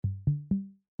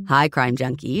Hi, Crime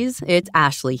Junkies. It's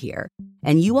Ashley here.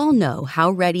 And you all know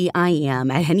how ready I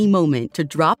am at any moment to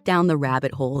drop down the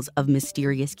rabbit holes of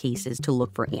mysterious cases to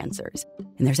look for answers.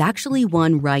 And there's actually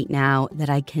one right now that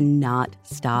I cannot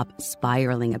stop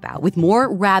spiraling about, with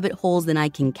more rabbit holes than I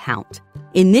can count.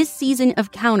 In this season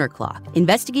of Counterclock,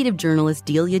 investigative journalist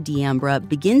Delia D'Ambra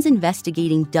begins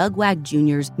investigating Doug Wag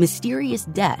Jr.'s mysterious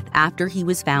death after he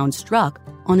was found struck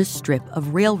on a strip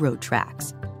of railroad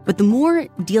tracks. But the more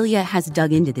Delia has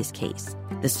dug into this case,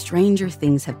 the stranger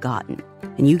things have gotten.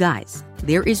 And you guys,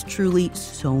 there is truly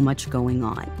so much going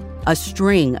on. A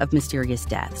string of mysterious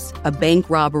deaths, a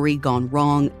bank robbery gone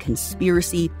wrong,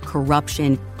 conspiracy,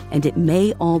 corruption, and it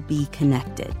may all be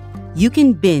connected. You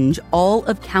can binge all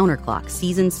of Counterclock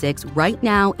Season 6 right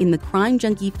now in the Crime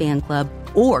Junkie fan club,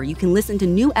 or you can listen to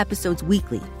new episodes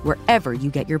weekly wherever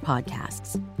you get your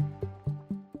podcasts.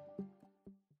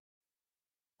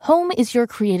 Home is your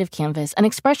creative canvas, an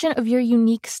expression of your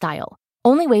unique style.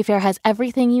 Only Wayfair has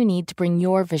everything you need to bring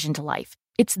your vision to life.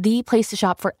 It's the place to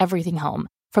shop for everything home,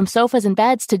 from sofas and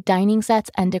beds to dining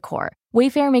sets and decor.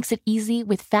 Wayfair makes it easy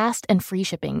with fast and free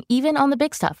shipping, even on the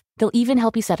big stuff. They'll even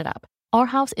help you set it up. Our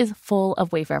house is full of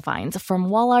Wayfair finds,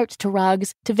 from wall art to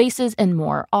rugs to vases and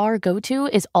more. Our go-to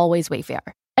is always Wayfair.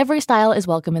 Every style is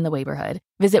welcome in the Wayborhood.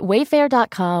 Visit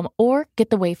wayfair.com or get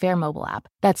the Wayfair mobile app.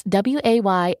 That's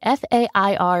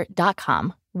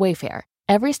WAYFAIR.com. Wayfair.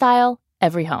 Every style,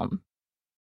 every home.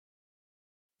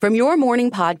 From your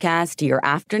morning podcast to your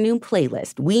afternoon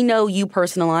playlist, we know you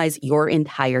personalize your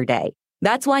entire day.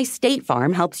 That's why State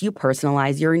Farm helps you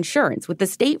personalize your insurance with the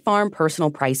State Farm Personal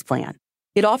Price Plan.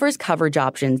 It offers coverage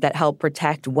options that help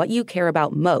protect what you care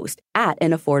about most at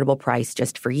an affordable price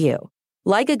just for you.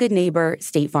 Like a good neighbor,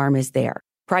 State Farm is there.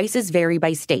 Prices vary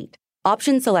by state.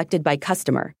 Options selected by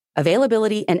customer.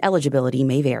 Availability and eligibility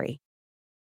may vary.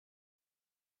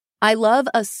 I love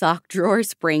a sock drawer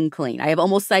spring clean. I have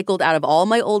almost cycled out of all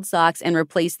my old socks and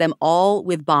replaced them all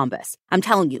with Bombas. I'm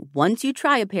telling you, once you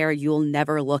try a pair, you'll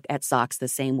never look at socks the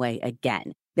same way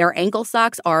again. Their ankle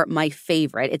socks are my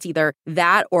favorite. It's either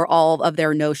that or all of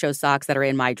their no-show socks that are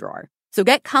in my drawer. So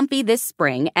get comfy this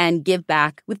spring and give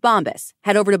back with Bombas.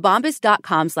 Head over to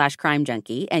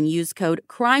bombas.com/crimejunkie and use code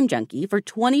CRIMEJUNKIE for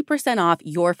 20% off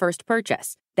your first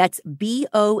purchase. That's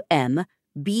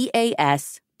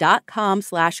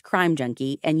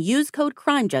BOMBAS.com/crimejunkie and use code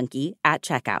CRIMEJUNKIE at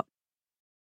checkout.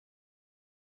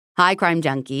 Hi, Crime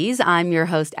Junkies. I'm your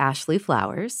host, Ashley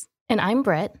Flowers. And I'm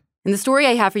Britt. And the story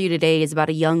I have for you today is about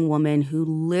a young woman who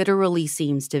literally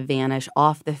seems to vanish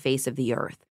off the face of the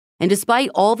earth. And despite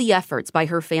all the efforts by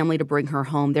her family to bring her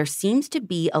home, there seems to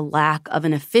be a lack of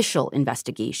an official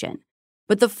investigation.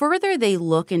 But the further they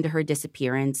look into her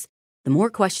disappearance, the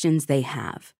more questions they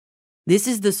have. This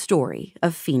is the story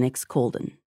of Phoenix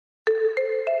Coldon.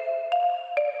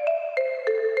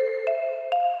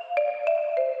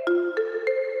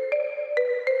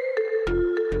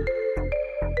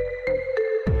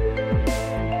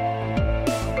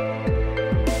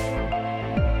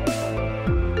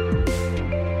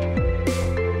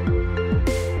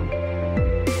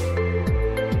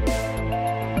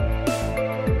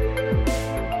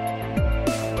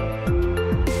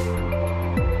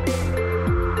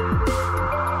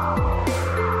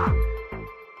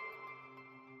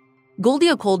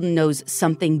 Goldia Coldon knows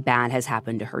something bad has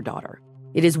happened to her daughter.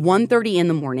 It is 1:30 in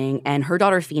the morning, and her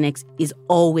daughter Phoenix is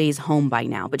always home by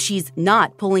now, but she's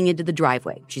not pulling into the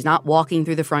driveway. She's not walking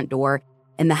through the front door,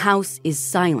 and the house is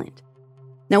silent.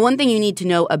 Now, one thing you need to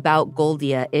know about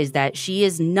Goldia is that she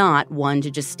is not one to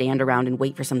just stand around and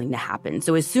wait for something to happen.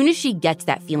 So as soon as she gets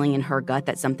that feeling in her gut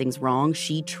that something's wrong,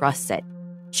 she trusts it.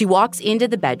 She walks into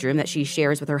the bedroom that she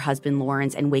shares with her husband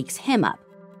Lawrence and wakes him up.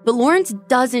 But Lawrence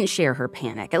doesn't share her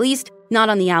panic, at least not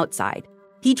on the outside.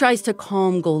 He tries to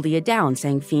calm Goldia down,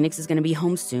 saying Phoenix is going to be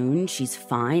home soon, she's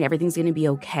fine, everything's going to be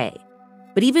okay.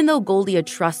 But even though Goldia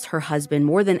trusts her husband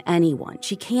more than anyone,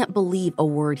 she can't believe a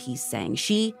word he's saying.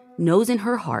 She knows in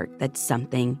her heart that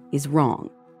something is wrong.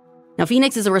 Now,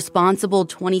 Phoenix is a responsible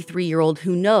 23-year-old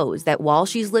who knows that while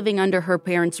she's living under her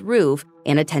parents' roof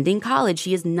and attending college,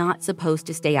 she is not supposed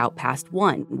to stay out past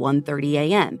 1:30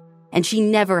 a.m., and she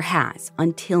never has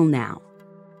until now.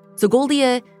 So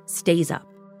Goldia stays up,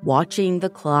 watching the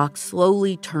clock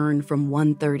slowly turn from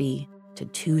 1:30 to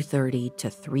 2:30 to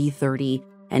 3:30,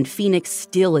 and Phoenix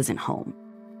still isn't home.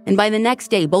 And by the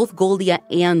next day, both Goldia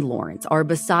and Lawrence are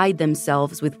beside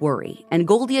themselves with worry, and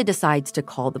Goldia decides to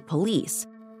call the police.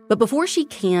 But before she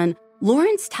can,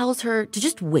 Lawrence tells her to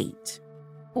just wait.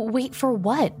 Wait for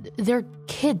what? Their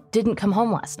kid didn't come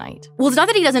home last night. Well, it's not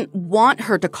that he doesn't want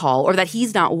her to call or that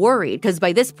he's not worried, because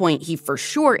by this point, he for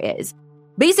sure is.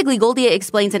 Basically, Goldia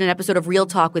explains in an episode of Real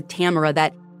Talk with Tamara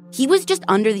that He was just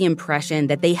under the impression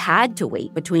that they had to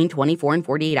wait between 24 and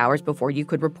 48 hours before you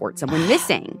could report someone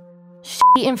missing.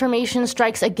 Shitty information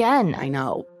strikes again. I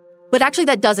know. But actually,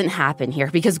 that doesn't happen here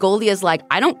because Goldia's like,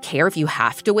 I don't care if you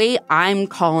have to wait. I'm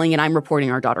calling and I'm reporting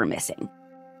our daughter missing.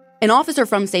 An officer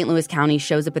from St. Louis County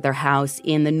shows up at their house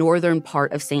in the northern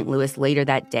part of St. Louis later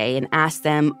that day and asks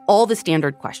them all the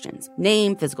standard questions: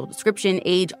 name, physical description,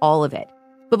 age, all of it.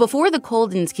 But before the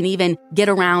Coldens can even get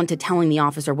around to telling the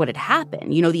officer what had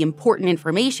happened, the important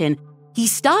information, he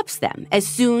stops them as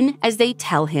soon as they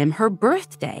tell him her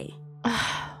birthday.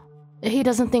 He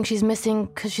doesn't think she's missing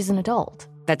because she's an adult.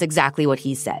 That's exactly what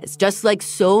he says, just like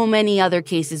so many other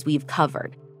cases we've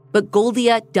covered. But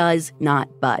Goldia does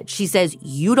not budge. She says,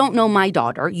 you don't know my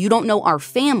daughter, you don't know our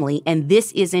family, and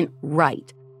this isn't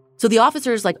right. So the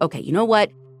officer's like, okay, you know what?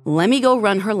 Let me go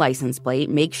run her license plate,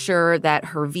 make sure that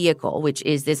her vehicle, which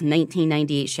is this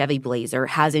 1998 Chevy Blazer,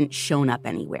 hasn't shown up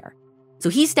anywhere. So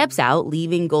he steps out,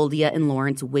 leaving Goldia and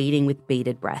Lawrence waiting with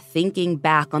bated breath, thinking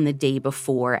back on the day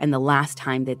before and the last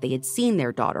time that they had seen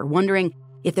their daughter, wondering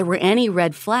if there were any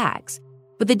red flags.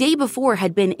 But the day before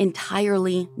had been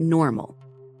entirely normal.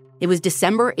 It was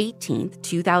December 18th,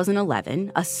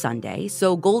 2011, a Sunday,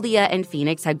 so Goldia and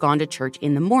Phoenix had gone to church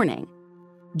in the morning.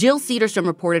 Jill Cedarstrom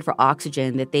reported for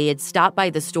Oxygen that they had stopped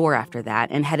by the store after that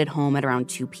and headed home at around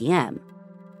 2 p.m.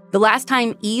 The last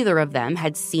time either of them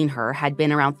had seen her had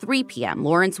been around 3 p.m.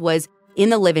 Lawrence was in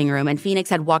the living room and Phoenix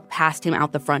had walked past him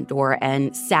out the front door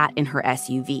and sat in her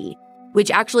SUV, which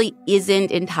actually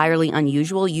isn't entirely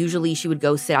unusual. Usually she would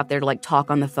go sit out there to talk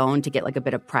on the phone to get a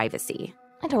bit of privacy.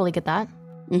 I totally get that.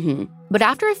 But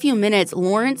after a few minutes,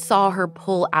 Lawrence saw her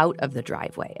pull out of the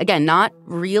driveway. Again, not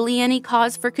really any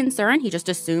cause for concern. He just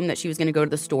assumed that she was going to go to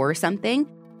the store or something.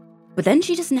 But then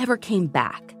she just never came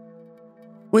back.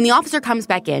 When the officer comes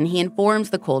back in, he informs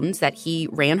the Coldens that he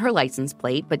ran her license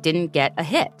plate but didn't get a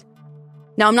hit.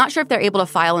 Now, I'm not sure if they're able to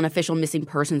file an official missing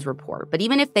persons report, but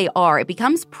even if they are, it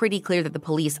becomes pretty clear that the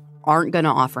police aren't going to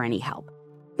offer any help.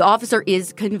 The officer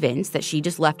is convinced that she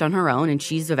just left on her own and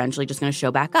she's eventually just going to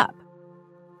show back up.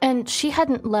 And she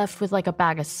hadn't left with a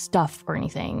bag of stuff or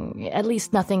anything, at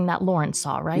least nothing that Lawrence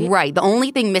saw, right? Right. The only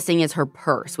thing missing is her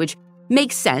purse, which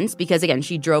makes sense because, again,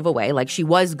 she drove away, she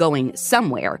was going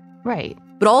somewhere. Right.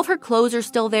 But all of her clothes are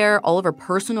still there, all of her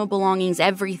personal belongings,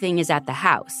 everything is at the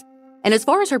house. And as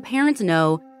far as her parents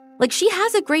know, she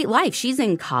has a great life. She's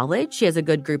in college, she has a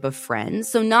good group of friends.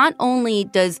 So not only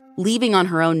does leaving on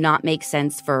her own not make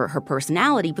sense for her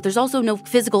personality, but there's also no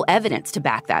physical evidence to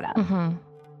back that up.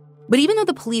 But even though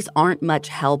the police aren't much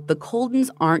help, the Coldens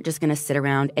aren't just going to sit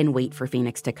around and wait for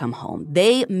Phoenix to come home.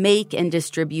 They make and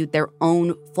distribute their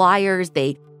own flyers.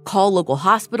 They call local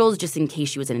hospitals just in case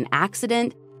she was in an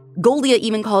accident. Goldia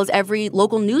even calls every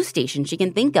local news station she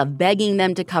can think of, begging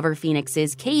them to cover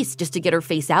Phoenix's case just to get her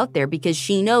face out there because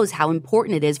she knows how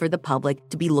important it is for the public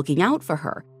to be looking out for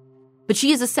her. But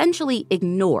she is essentially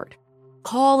ignored.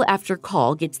 Call after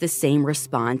call gets the same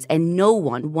response, and no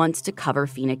one wants to cover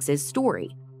Phoenix's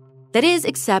story. That is,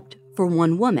 except for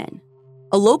one woman,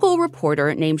 a local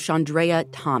reporter named Chandrea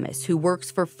Thomas, who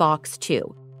works for Fox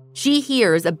 2. She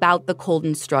hears about the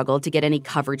Colden struggle to get any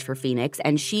coverage for Phoenix,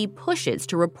 and she pushes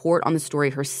to report on the story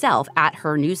herself at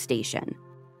her news station.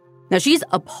 Now, she's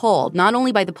appalled not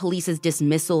only by the police's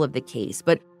dismissal of the case,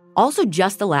 but also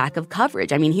just the lack of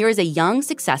coverage. I mean, here is a young,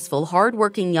 successful,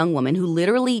 hardworking young woman who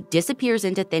literally disappears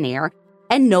into thin air,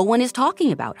 and no one is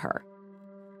talking about her.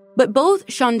 But both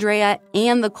Chandrea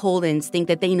and the Coldens think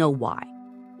that they know why.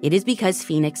 It is because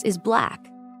Phoenix is Black.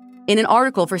 In an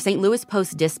article for St. Louis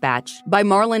Post-Dispatch by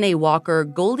Marlon A. Walker,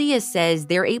 Goldia says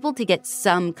they're able to get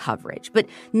some coverage, but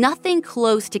nothing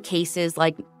close to cases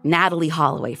like Natalee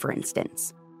Holloway, for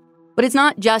instance. But it's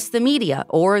not just the media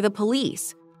or the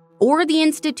police or the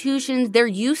institutions they're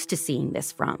used to seeing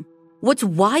this from. What's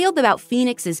wild about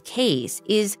Phoenix's case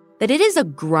is that it is a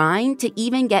grind to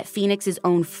even get Phoenix's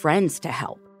own friends to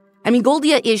help. I mean,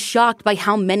 Goldia is shocked by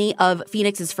how many of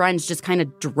Phoenix's friends just kind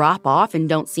of drop off and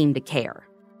don't seem to care.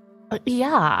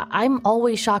 Yeah, I'm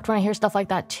always shocked when I hear stuff like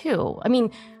that, too. I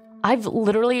mean, I've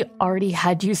literally already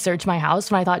had you search my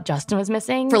house when I thought Justin was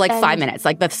missing. For 5 minutes,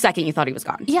 the second you thought he was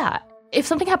gone. Yeah. If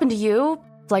something happened to you,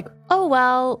 it's oh,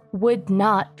 well, would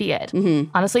not be it.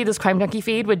 Honestly, this Crime Junkie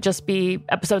feed would just be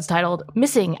episodes titled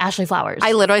Missing Ashley Flowers.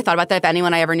 I literally thought about that. If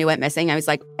anyone I ever knew went missing, I was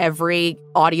every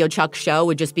Audio Chuck show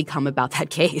would just become about that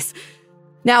case.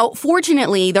 Now,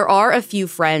 fortunately, there are a few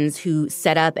friends who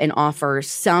set up and offer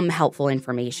some helpful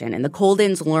information, and the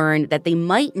Coldens learned that they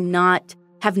might not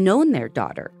have known their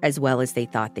daughter as well as they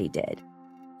thought they did.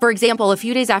 For example, a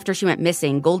few days after she went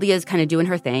missing, Goldia is kind of doing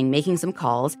her thing, making some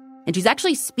calls, and she's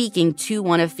actually speaking to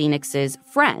one of Phoenix's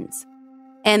friends.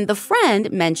 And the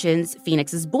friend mentions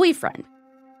Phoenix's boyfriend,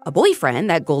 a boyfriend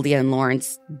that Goldia and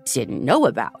Lawrence didn't know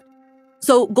about.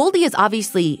 So Goldie is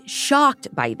obviously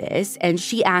shocked by this, and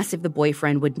she asks if the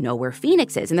boyfriend would know where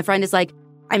Phoenix is. And the friend is like,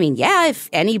 I mean, yeah, if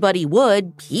anybody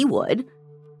would, he would.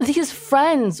 These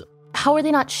friends, how are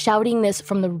they not shouting this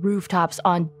from the rooftops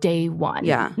on day one?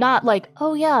 Yeah. Not like,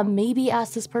 oh yeah, maybe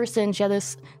ask this person she had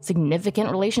this significant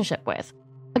relationship with.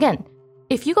 Again,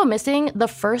 if you go missing, the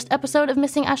first episode of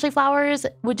Missing Ashley Flowers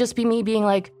would just be me being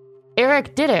like,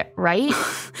 Eric did it, right?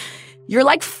 You're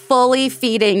like fully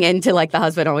feeding into like the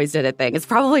husband always did it thing. It's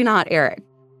probably not Eric.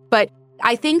 But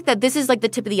I think that this is like the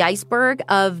tip of the iceberg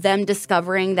of them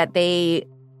discovering that they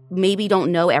maybe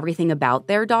don't know everything about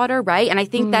their daughter, right? And I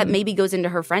think that maybe goes into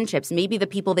her friendships. Maybe the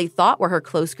people they thought were her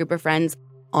close group of friends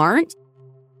aren't.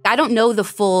 I don't know the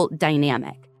full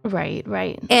dynamic. Right.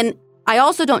 And I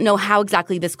also don't know how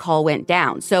exactly this call went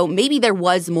down. So maybe there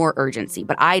was more urgency,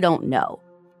 but I don't know.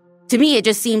 To me, it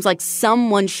just seems like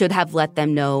someone should have let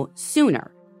them know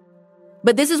sooner.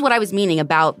 But this is what I was meaning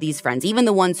about these friends, even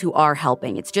the ones who are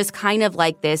helping. It's just kind of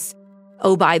like this,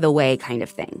 oh, by the way kind of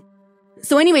thing.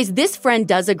 So anyways, this friend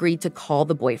does agree to call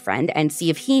the boyfriend and see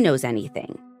if he knows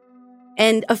anything.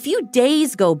 And a few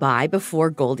days go by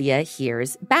before Goldia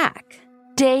hears back.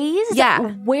 Days?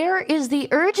 Yeah. Where is the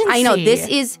urgency? I know, this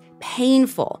is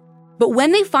painful. But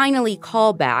when they finally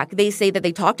call back, they say that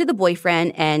they talked to the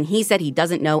boyfriend and he said he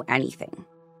doesn't know anything.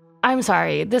 I'm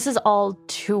sorry. This is all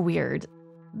too weird.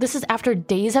 This is after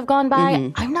days have gone by.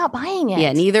 Mm-hmm. I'm not buying it.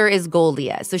 Yeah, neither is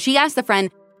Goldia. So she asked the friend,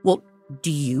 well,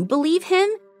 do you believe him?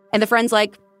 And the friend's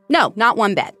like, no, not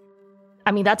one bit.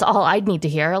 I mean, that's all I'd need to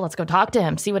hear. Let's go talk to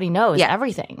him, see what he knows,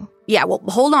 everything. Yeah, well,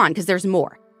 hold on, because there's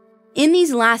more. In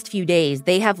these last few days,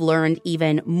 they have learned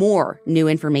even more new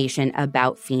information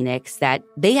about Phoenix that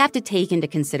they have to take into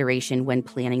consideration when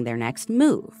planning their next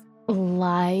move.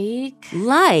 Like,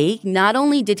 not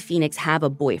only did Phoenix have a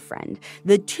boyfriend,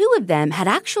 the two of them had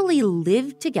actually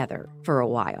lived together for a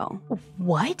while.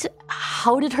 What?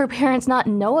 How did her parents not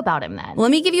know about him then? Well,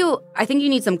 let me give you, I think you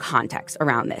need some context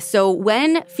around this. So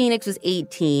when Phoenix was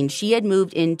 18, she had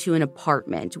moved into an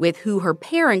apartment with who her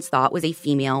parents thought was a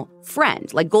female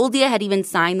friend. Like Goldia had even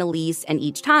signed the lease, and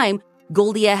each time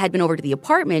Goldia had been over to the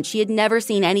apartment, she had never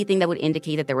seen anything that would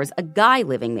indicate that there was a guy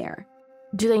living there.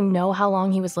 Do they know how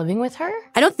long he was living with her?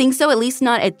 I don't think so, at least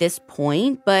not at this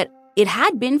point, but it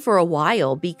had been for a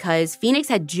while because Phoenix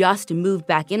had just moved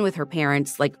back in with her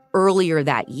parents like earlier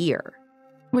that year.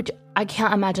 Which I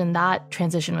can't imagine that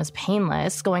transition was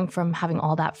painless, going from having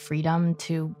all that freedom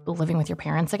to living with your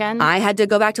parents again. I had to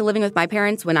go back to living with my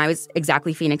parents when I was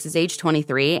exactly Phoenix's age,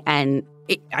 23, and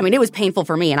it was painful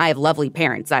for me, and I have lovely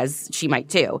parents, as she might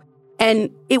too. And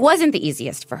it wasn't the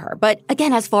easiest for her. But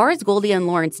again, as far as Goldia and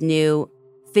Lawrence knew,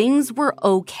 things were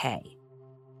okay.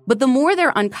 But the more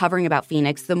they're uncovering about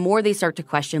Phoenix, the more they start to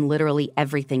question literally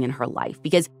everything in her life.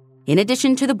 Because in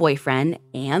addition to the boyfriend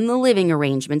and the living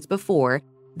arrangements before,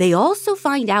 they also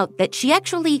find out that she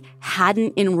actually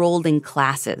hadn't enrolled in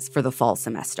classes for the fall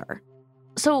semester.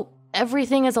 So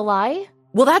everything is a lie?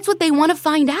 Well, that's what they want to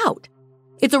find out.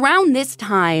 It's around this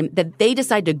time that they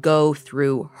decide to go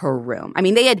through her room. I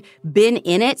mean, they had been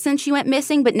in it since she went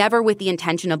missing, but never with the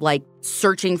intention of, like,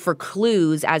 searching for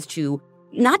clues as to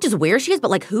not just where she is, but,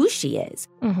 like, who she is.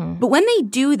 Mm-hmm. But when they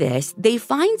do this, they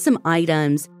find some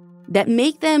items that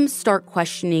make them start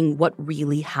questioning what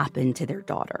really happened to their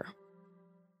daughter.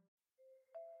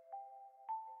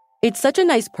 It's such a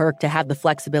nice perk to have the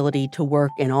flexibility to work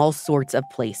in all sorts of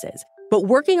places. But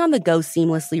working on the go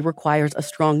seamlessly requires a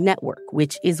strong network,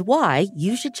 which is why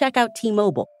you should check out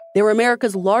T-Mobile. They're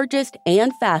America's largest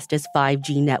and fastest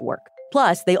 5G network.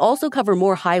 Plus, they also cover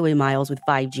more highway miles with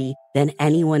 5G than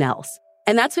anyone else.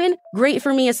 And that's been great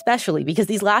for me especially because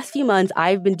these last few months,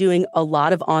 I've been doing a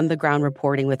lot of on-the-ground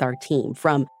reporting with our team,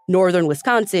 from northern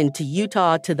Wisconsin to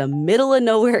Utah to the middle of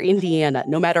nowhere, Indiana.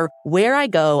 No matter where I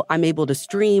go, I'm able to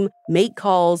stream, make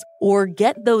calls, or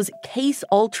get those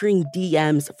case-altering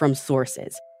DMs from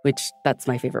sources, which that's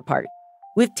my favorite part.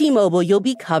 With T-Mobile, you'll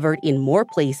be covered in more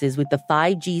places with the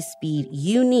 5G speed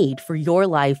you need for your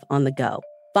life on the go.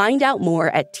 Find out more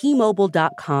at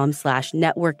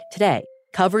T-Mobile.com/network today.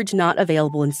 Coverage not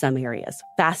available in some areas.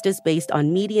 Fastest based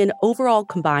on median overall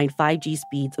combined 5G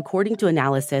speeds according to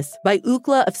analysis by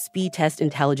Ookla of Speed Test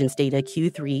Intelligence Data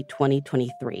Q3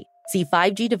 2023. See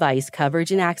 5G device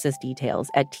coverage and access details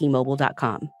at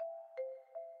T-Mobile.com.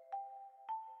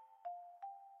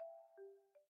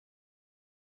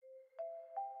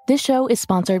 This show is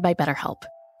sponsored by BetterHelp.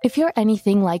 If you're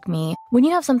anything like me, when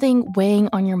you have something weighing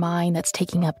on your mind that's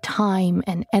taking up time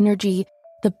and energy,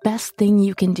 the best thing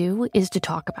you can do is to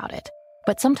talk about it.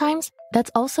 But sometimes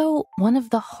that's also one of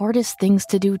the hardest things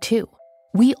to do too.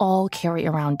 We all carry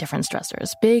around different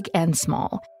stressors, big and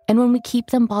small. And when we keep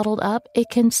them bottled up, it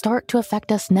can start to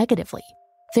affect us negatively.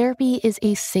 Therapy is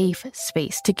a safe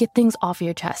space to get things off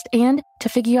your chest and to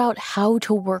figure out how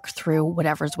to work through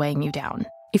whatever's weighing you down.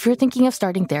 If you're thinking of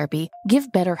starting therapy,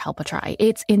 give BetterHelp a try.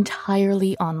 It's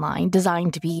entirely online,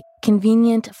 designed to be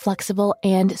convenient, flexible,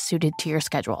 and suited to your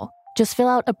schedule. Just fill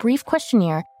out a brief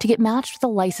questionnaire to get matched with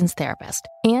a licensed therapist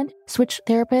and switch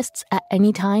therapists at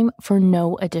any time for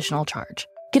no additional charge.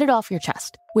 Get it off your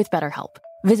chest with BetterHelp.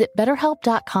 Visit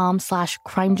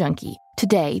BetterHelp.com/CrimeJunkie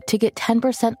today to get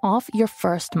 10% off your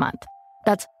first month.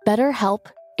 That's BetterHelp,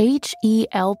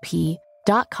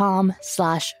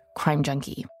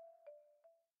 HELP.com/CrimeJunkie.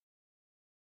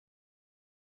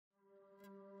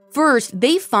 First,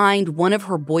 they find one of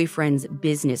her boyfriend's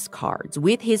business cards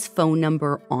with his phone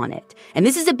number on it. And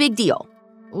this is a big deal.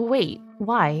 Wait,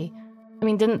 why? I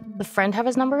mean, didn't the friend have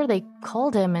his number? They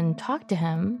called him and talked to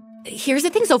him. Here's the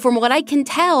thing. So from what I can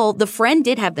tell, the friend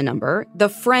did have the number. The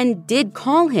friend did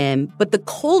call him, but the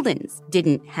Coldens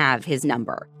didn't have his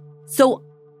number. So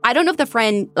I don't know if the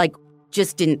friend,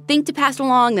 just didn't think to pass it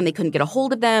along, then they couldn't get a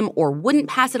hold of them, or wouldn't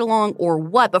pass it along, or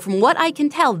what. But from what I can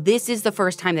tell, this is the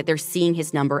first time that they're seeing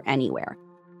his number anywhere.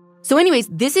 So anyways,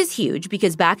 this is huge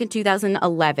because back in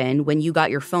 2011, when you got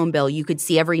your phone bill, you could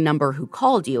see every number who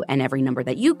called you and every number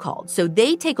that you called. So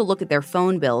they take a look at their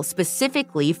phone bill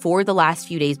specifically for the last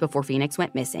few days before Phoenix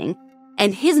went missing,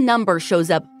 and his number shows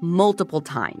up multiple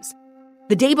times.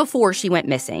 The day before she went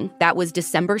missing, that was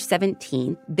December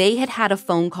 17th, they had a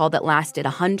phone call that lasted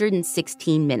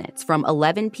 116 minutes from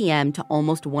 11 p.m. to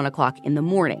almost 1 o'clock in the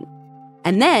morning.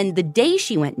 And then the day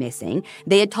she went missing,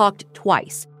 they had talked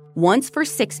twice, once for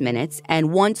 6 minutes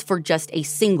and once for just a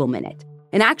single minute.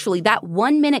 And actually, that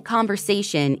 1-minute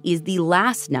conversation is the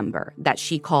last number that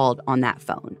she called on that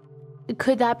phone.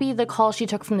 Could that be the call she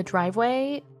took from the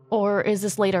driveway? Or is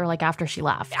this later, after she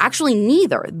left? Actually,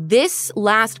 neither. This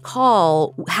last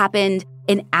call happened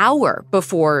an hour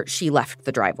before she left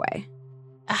the driveway.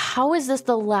 How is this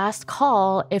the last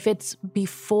call if it's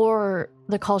before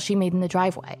the call she made in the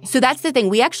driveway? So that's the thing.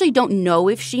 We actually don't know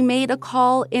if she made a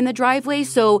call in the driveway.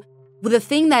 So the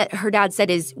thing that her dad said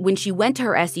is when she went to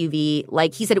her SUV,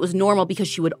 he said it was normal because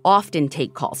she would often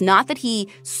take calls, not that he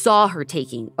saw her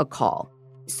taking a call.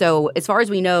 So as far as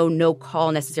we know, no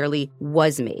call necessarily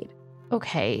was made.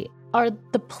 Okay. Are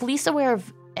the police aware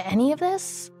of any of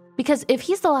this? Because if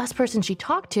he's the last person she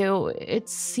talked to, it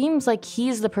seems like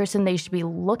he's the person they should be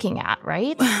looking at,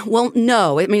 right? Well,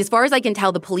 no. I mean, as far as I can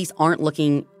tell, the police aren't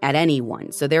looking at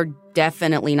anyone. So they're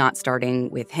definitely not starting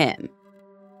with him.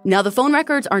 Now, the phone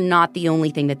records are not the only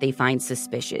thing that they find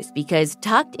suspicious because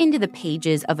tucked into the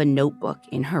pages of a notebook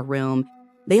in her room,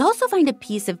 they also find a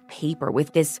piece of paper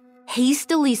with this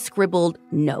hastily scribbled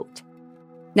note.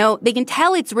 Now, they can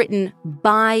tell it's written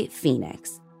by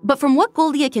Phoenix, but from what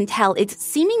Goldia can tell, it's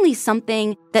seemingly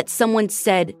something that someone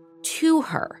said to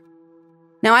her.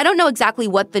 Now, I don't know exactly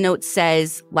what the note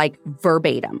says,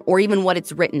 verbatim, or even what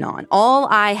it's written on. All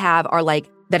I have are,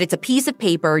 that it's a piece of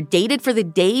paper dated for the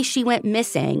day she went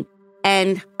missing,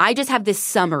 and I just have this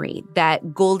summary that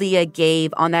Goldia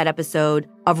gave on that episode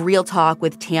of Real Talk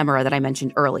with Tamara that I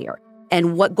mentioned earlier.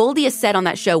 And what Goldia said on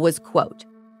that show was, quote,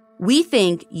 "We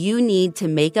think you need to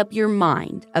make up your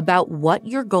mind about what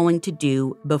you're going to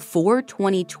do before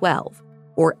 2012,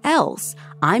 or else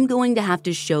I'm going to have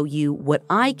to show you what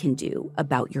I can do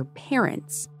about your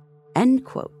parents." End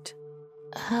quote.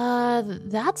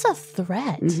 That's a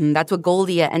threat. That's what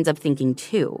Goldia ends up thinking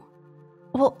too.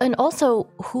 Well, and also,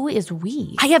 who is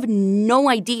we? I have no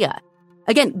idea.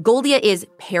 Again, Goldia is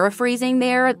paraphrasing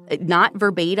there, not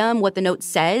verbatim what the note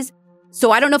says.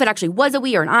 So I don't know if it actually was a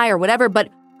we or an I or whatever, but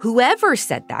whoever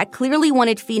said that clearly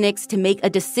wanted Phoenix to make a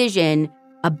decision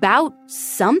about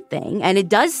something, and it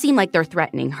does seem like they're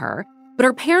threatening her, but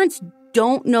her parents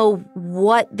don't know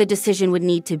what the decision would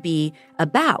need to be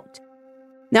about.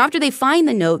 Now, after they find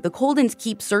the note, the Coldens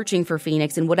keep searching for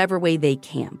Phoenix in whatever way they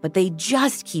can, but they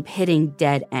just keep hitting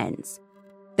dead ends.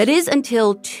 That is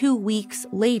until 2 weeks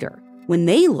later, when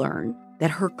they learn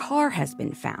that her car has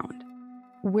been found.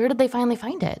 Where did they finally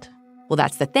find it? Well,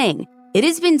 that's the thing. It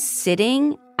has been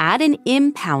sitting at an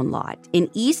impound lot in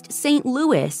East St.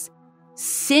 Louis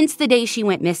since the day she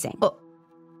went missing.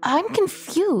 I'm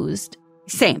confused.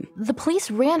 Same. The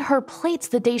police ran her plates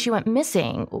the day she went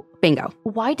missing. Bingo.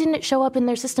 Why didn't it show up in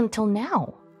their system till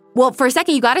now? Well, for a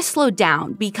second, you got to slow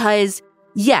down because,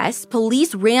 yes,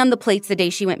 police ran the plates the day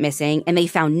she went missing and they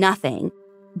found nothing.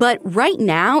 But right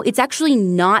now, it's actually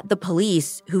not the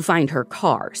police who find her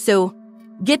car. So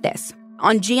get this.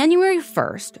 On January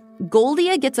 1st,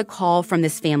 Goldia gets a call from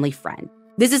this family friend.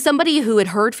 This is somebody who had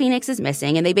heard Phoenix is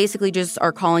missing, and they basically just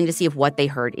are calling to see if what they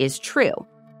heard is true.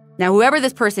 Now, whoever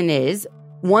this person is,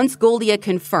 once Goldia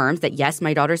confirms that, yes,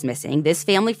 my daughter's missing, this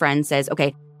family friend says,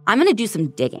 okay, I'm going to do some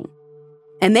digging.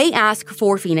 And they ask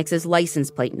for Phoenix's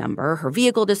license plate number, her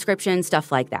vehicle description,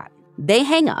 stuff like that. They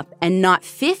hang up, and not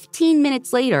 15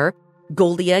 minutes later,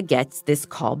 Goldia gets this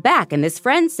call back. And this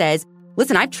friend says,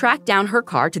 listen, I've tracked down her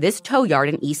car to this tow yard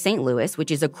in East St. Louis,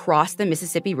 which is across the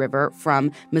Mississippi River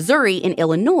from Missouri in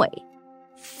Illinois.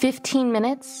 15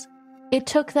 minutes? It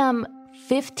took them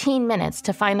 15 minutes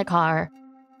to find the car,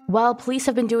 while police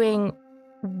have been doing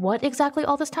what exactly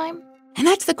all this time? And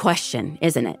that's the question,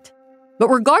 isn't it? But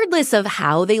regardless of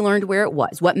how they learned where it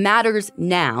was, what matters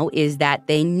now is that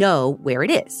they know where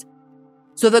it is.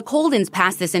 So the Coldens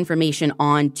pass this information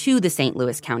on to the St.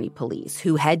 Louis County Police,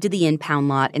 who head to the impound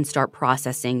lot and start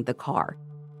processing the car.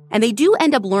 And they do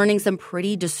end up learning some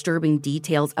pretty disturbing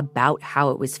details about how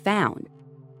it was found.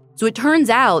 So it turns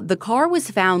out the car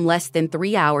was found less than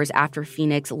 3 hours after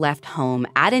Phoenix left home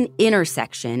at an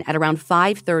intersection at around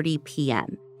 5:30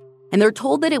 p.m. And they're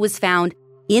told that it was found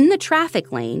in the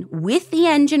traffic lane with the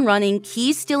engine running,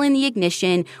 keys still in the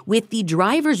ignition, with the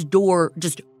driver's door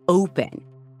just open.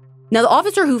 Now, the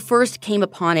officer who first came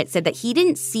upon it said that he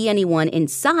didn't see anyone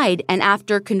inside, and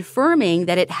after confirming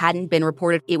that it hadn't been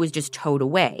reported, it was just towed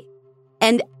away.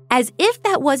 And as if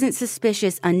that wasn't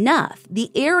suspicious enough, the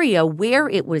area where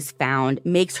it was found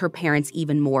makes her parents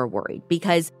even more worried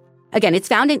because, again, it's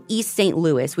found in East St.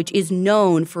 Louis, which is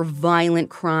known for violent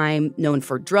crime, known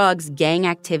for drugs, gang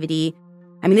activity.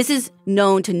 I mean, this is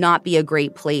known to not be a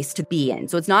great place to be in.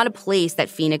 So it's not a place that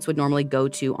Phoenix would normally go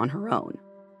to on her own.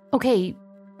 Okay,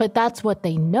 but that's what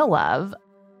they know of.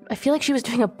 I feel like she was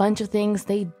doing a bunch of things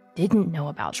they didn't know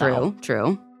about, though.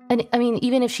 True. And I mean,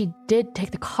 even if she did take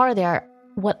the car there,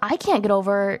 what I can't get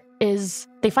over is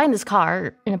they find this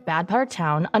car in a bad part of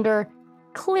town under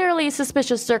clearly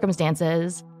suspicious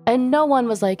circumstances, and no one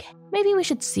was like, maybe we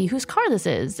should see whose car this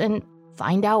is and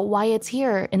find out why it's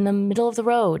here in the middle of the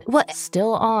road. What?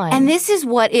 Still on. And this is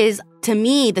what is, to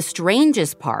me, the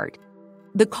strangest part.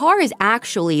 The car is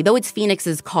actually, though it's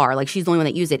Phoenix's car, like she's the only one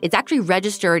that used it, it's actually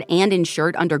registered and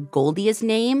insured under Goldia's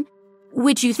name,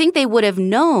 which you think they would have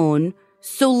known.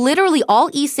 So literally all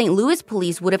East St. Louis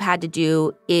police would have had to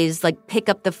do is like pick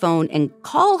up the phone and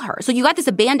call her. So you got this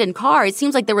abandoned car. It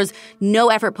seems like there was no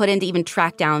effort put in to even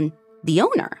track down the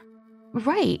owner.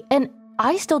 Right. And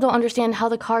I still don't understand how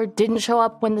the car didn't show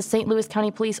up when the St. Louis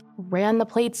County Police ran the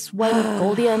plates when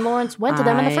Goldia and Lawrence went to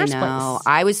them in the first place.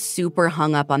 I was super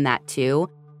hung up on that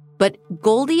too. But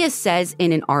Goldia says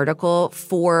in an article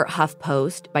for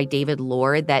HuffPost by David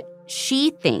Lord that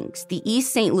she thinks the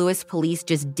East St. Louis police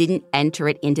just didn't enter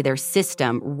it into their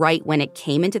system right when it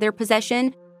came into their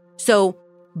possession. So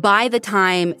by the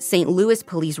time St. Louis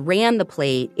police ran the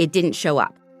plate, it didn't show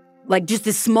up. Like just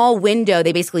this small window,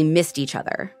 they basically missed each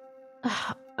other.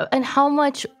 And how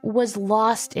much was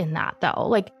lost in that, though?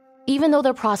 Like, even though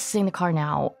they're processing the car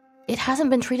now, it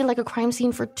hasn't been treated like a crime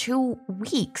scene for 2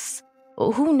 weeks.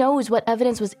 Who knows what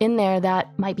evidence was in there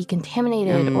that might be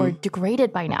contaminated or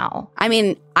degraded by now? I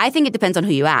mean, I think it depends on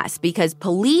who you ask, because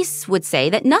police would say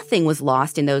that nothing was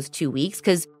lost in those 2 weeks,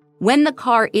 because when the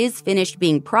car is finished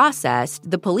being processed,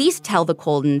 the police tell the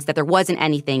Coldens that there wasn't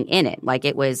anything in it, like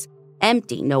it was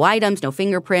empty, no items, no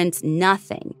fingerprints,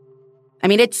 nothing. I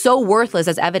mean, it's so worthless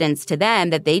as evidence to them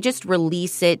that they just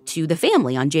release it to the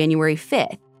family on January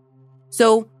 5th.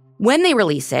 So when they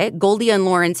release it, Goldia and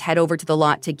Lawrence head over to the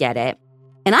lot to get it.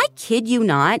 And I kid you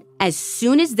not, as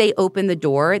soon as they open the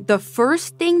door, the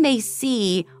first thing they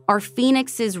see are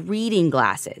Phoenix's reading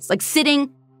glasses, like sitting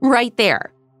right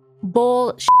there.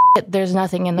 Bullshit, there's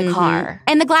nothing in the car.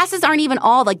 And the glasses aren't even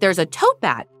all, like there's a tote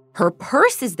bag. Her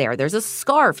purse is there. There's a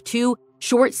scarf, 2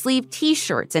 short-sleeve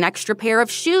T-shirts, an extra pair of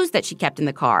shoes that she kept in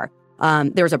the car.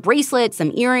 There's a bracelet,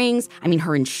 some earrings. I mean,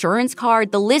 her insurance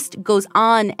card. The list goes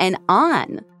on and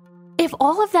on. If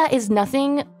all of that is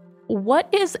nothing,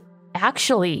 what is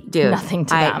actually nothing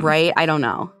to them? Right? I don't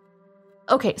know.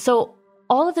 Okay, so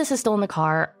all of this is still in the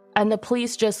car, and the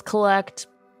police just collect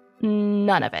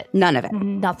none of it. None of it.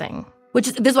 Nothing. This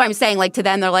is what I'm saying. Like, to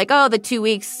them, they're like, oh, the 2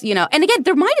 weeks, you know. And again,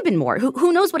 there might have been more.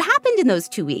 Who knows what happened in those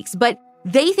 2 weeks? But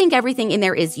they think everything in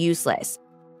there is useless.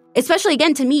 Especially,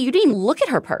 again, to me, you didn't even look at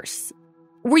her purse.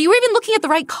 Were you even looking at the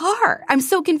right car? I'm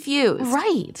so confused.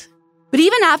 Right. But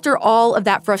even after all of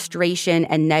that frustration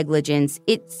and negligence,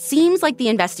 it seems like the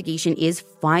investigation is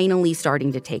finally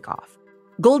starting to take off.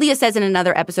 Goldia says in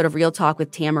another episode of Real Talk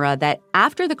with Tamara that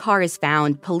after the car is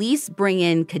found, police bring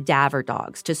in cadaver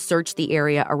dogs to search the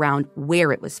area around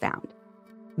where it was found.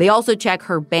 They also check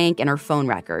her bank and her phone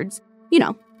records,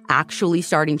 actually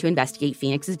starting to investigate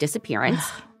Phoenix's disappearance.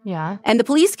 Yeah. And the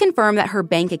police confirm that her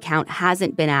bank account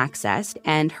hasn't been accessed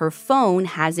and her phone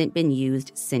hasn't been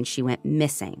used since she went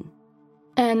missing.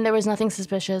 And there was nothing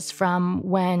suspicious from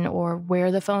when or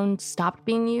where the phone stopped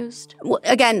being used? Well,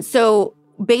 again, so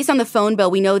based on the phone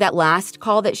bill, we know that last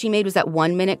call that she made was that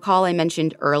 1-minute call I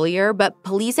mentioned earlier, but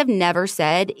police have never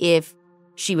said if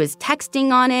she was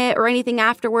texting on it or anything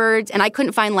afterwards. And I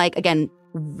couldn't find,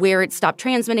 where it stopped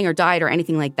transmitting or died or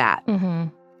anything like that. Mm-hmm.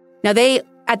 Now, they,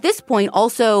 at this point,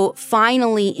 also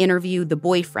finally interviewed the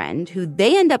boyfriend, who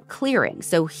they end up clearing,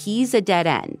 so he's a dead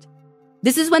end.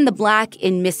 This is when the Black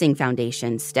in Missing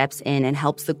Foundation steps in and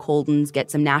helps the Coldens get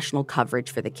some national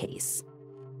coverage for the case.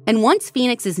 And once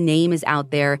Phoenix's name is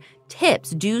out there, tips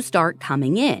do start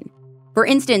coming in. For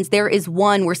instance, there is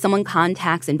one where someone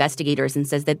contacts investigators and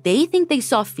says that they think they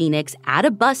saw Phoenix at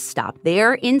a bus stop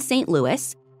there in St.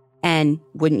 Louis. And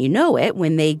wouldn't you know it,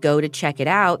 when they go to check it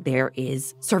out, there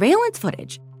is surveillance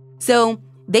footage. So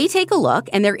they take a look,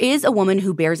 and there is a woman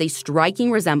who bears a striking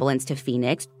resemblance to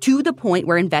Phoenix, to the point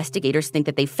where investigators think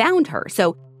that they found her.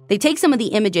 So they take some of the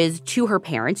images to her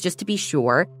parents just to be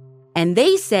sure, and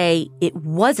they say it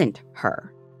wasn't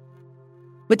her.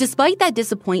 But despite that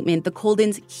disappointment, the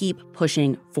Coldens keep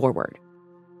pushing forward.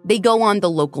 They go on the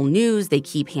local news, they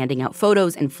keep handing out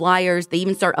photos and flyers, they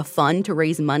even start a fund to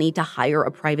raise money to hire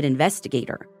a private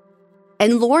investigator.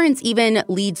 And Lawrence even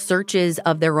leads searches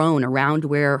of their own around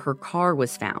where her car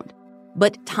was found.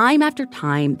 But time after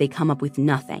time, they come up with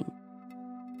nothing.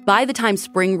 By the time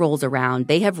spring rolls around,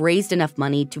 they have raised enough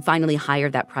money to finally hire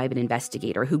that private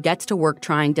investigator who gets to work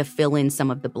trying to fill in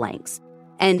some of the blanks.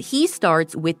 And he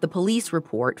starts with the police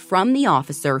report from the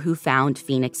officer who found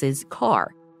Phoenix's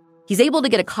car. He's able to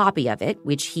get a copy of it,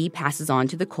 which he passes on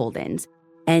to the Coldens,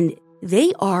 and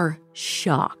they are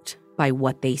shocked by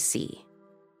what they see.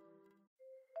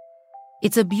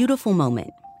 It's a beautiful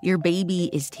moment. Your baby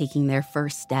is taking their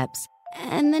first steps,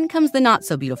 and then comes the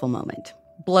not-so-beautiful moment.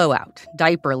 Blowout,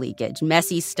 diaper leakage,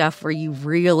 messy stuff where you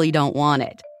really don't want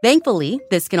it. Thankfully,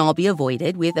 this can all be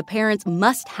avoided with a parent's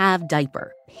must-have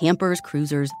diaper, Pampers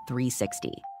Cruisers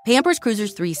 360. Pampers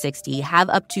Cruisers 360 have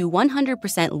up to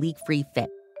 100% leak-free fit.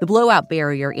 The blowout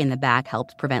barrier in the back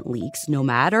helps prevent leaks, no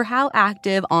matter how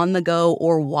active, on the go,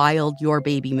 or wild your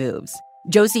baby moves.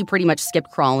 Josie pretty much skipped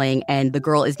crawling, and the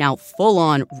girl is now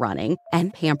full-on running,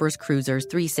 and Pampers Cruisers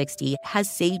 360 has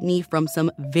saved me from some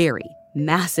very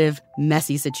massive,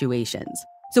 messy situations.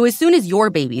 So as soon as your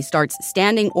baby starts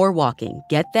standing or walking,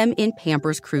 get them in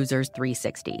Pampers Cruisers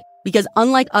 360. Because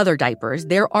unlike other diapers,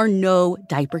 there are no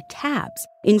diaper tabs.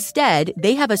 Instead,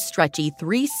 they have a stretchy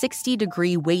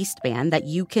 360-degree waistband that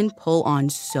you can pull on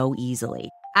so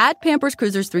easily. Add Pampers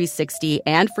Cruisers 360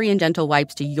 and Free and Gentle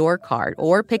wipes to your cart,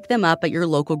 or pick them up at your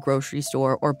local grocery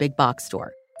store or big box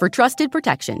store. For trusted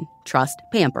protection, trust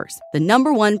Pampers, the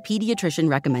 #1 pediatrician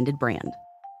recommended brand.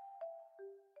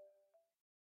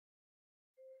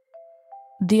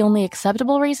 The only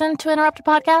acceptable reason to interrupt a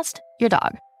podcast? Your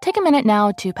dog. Take a minute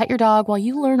now to pet your dog while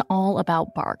you learn all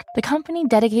about Bark, the company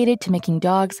dedicated to making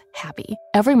dogs happy.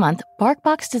 Every month,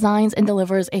 BarkBox designs and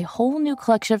delivers a whole new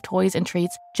collection of toys and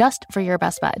treats just for your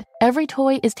best bud. Every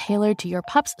toy is tailored to your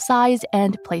pup's size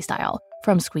and playstyle.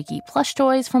 From squeaky plush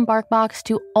toys from BarkBox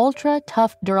to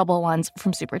ultra-tough, durable ones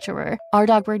from Super Chewer. Our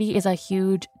dog Birdie is a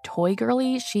huge toy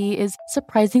girly. She is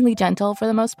surprisingly gentle for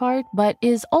the most part, but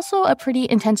is also a pretty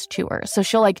intense chewer. So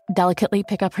she'll delicately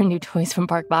pick up her new toys from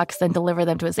BarkBox, then deliver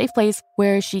them to a safe place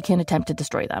where she can attempt to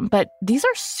destroy them. But these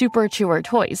are Super Chewer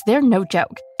toys. They're no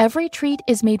joke. Every treat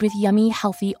is made with yummy,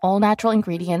 healthy, all-natural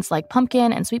ingredients like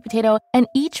pumpkin and sweet potato, and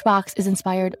each box is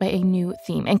inspired by a new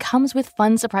theme and comes with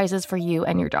fun surprises for you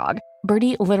and your dog.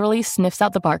 Birdie literally sniffs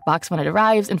out the Bark box when it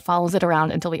arrives and follows it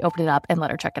around until we open it up and let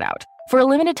her check it out. For a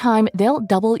limited time, they'll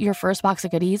double your first box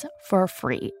of goodies for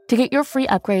free. To get your free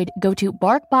upgrade, go to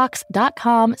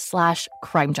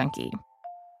barkbox.com/crimejunkie.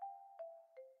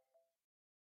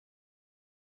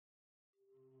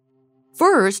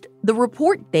 First, the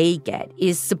report they get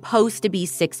is supposed to be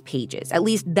 6 pages. At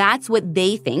least that's what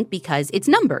they think because it's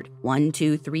numbered 1,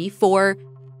 2, 3, 4,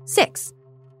 6.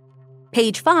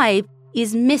 Page 5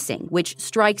 is missing, which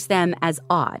strikes them as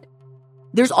odd.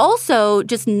 There's also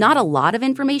just not a lot of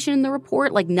information in the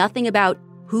report, nothing about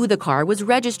who the car was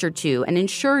registered to and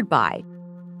insured by.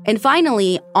 And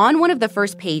finally, on one of the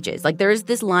first pages, there's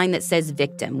this line that says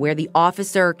victim, where the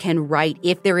officer can write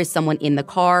if there is someone in the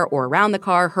car or around the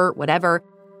car, hurt, whatever.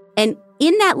 And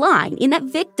in that line, in that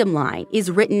victim line, is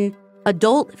written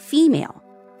adult female.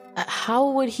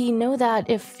 How would he know that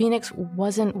if Phoenix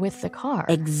wasn't with the car?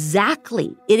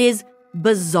 Exactly. It is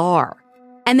bizarre.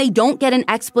 And they don't get an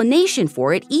explanation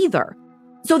for it either.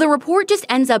 So the report just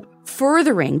ends up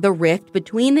furthering the rift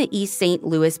between the East St.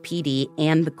 Louis PD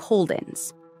and the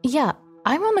Coldens. Yeah,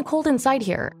 I'm on the Colden side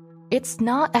here. It's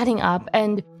not adding up,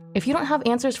 and if you don't have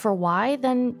answers for why,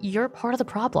 then you're part of the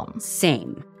problem.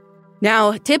 Same.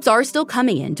 Now, tips are still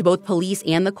coming in to both police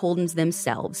and the Coldens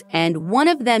themselves, and one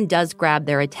of them does grab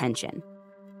their attention.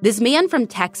 This man from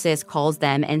Texas calls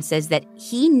them and says that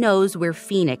he knows where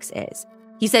Phoenix is.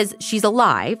 He says she's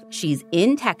alive, she's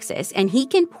in Texas, and he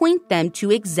can point them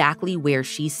to exactly where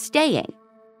she's staying.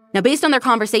 Now, based on their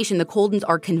conversation, the Coldens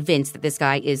are convinced that this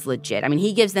guy is legit. I mean,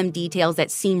 he gives them details that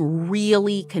seem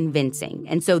really convincing.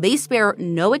 And so they spare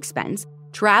no expense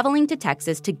traveling to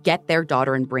Texas to get their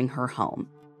daughter and bring her home.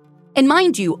 And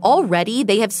mind you, already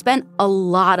they have spent a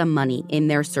lot of money in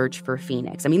their search for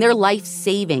Phoenix. I mean, their life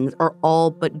savings are all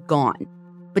but gone.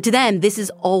 But to them, this is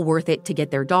all worth it to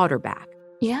get their daughter back.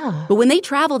 Yeah. But when they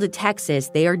travel to Texas,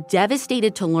 they are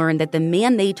devastated to learn that the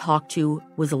man they talked to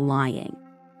was lying.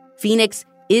 Phoenix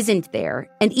isn't there.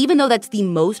 And even though that's the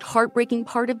most heartbreaking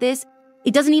part of this,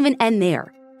 it doesn't even end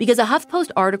there. Because a HuffPost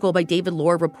article by David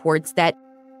Lohr reports that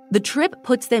the trip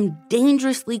puts them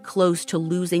dangerously close to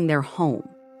losing their home.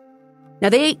 Now,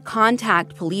 they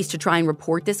contact police to try and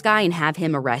report this guy and have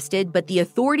him arrested, but the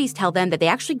authorities tell them that they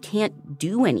actually can't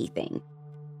do anything.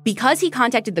 Because he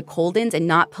contacted the Coldens and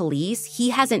not police, he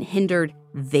hasn't hindered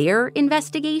their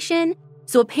investigation,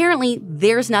 so apparently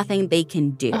there's nothing they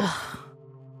can do.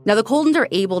 Now, the Coldens are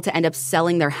able to end up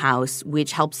selling their house,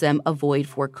 which helps them avoid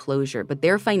foreclosure, but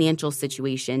their financial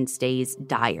situation stays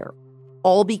dire.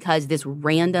 All because this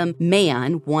random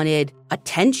man wanted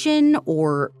attention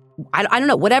or, I don't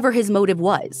know, whatever his motive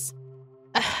was.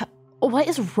 What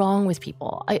is wrong with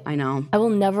people? I know. I will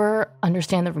never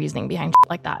understand the reasoning behind shit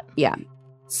like that. Yeah.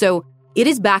 So it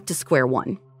is back to square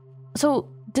one. So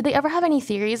did they ever have any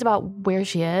theories about where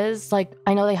she is? Like,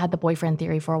 I know they had the boyfriend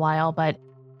theory for a while, but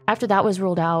after that was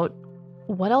ruled out,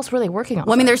 what else were they working on?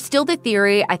 Well, I mean, there's still the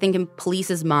theory, I think, in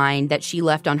police's mind that she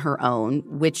left on her own,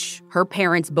 which her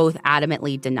parents both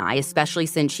adamantly deny, especially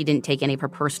since she didn't take any of her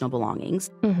personal belongings.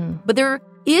 Mm-hmm. But there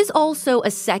is also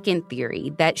a second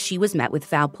theory that she was met with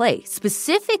foul play,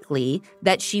 specifically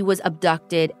that she was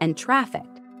abducted and trafficked.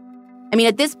 I mean,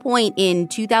 at this point in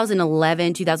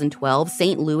 2011, 2012,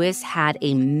 St. Louis had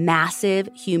a massive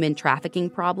human trafficking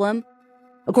problem.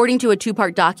 According to a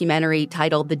two-part documentary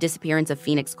titled The Disappearance of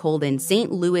Phoenix Colden,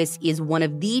 St. Louis is one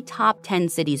of the top 10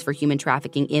 cities for human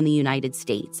trafficking in the United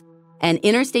States. And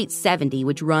Interstate 70,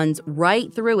 which runs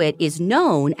right through it, is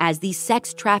known as the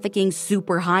sex trafficking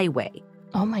superhighway.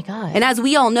 Oh my God. And as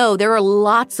we all know, there are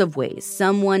lots of ways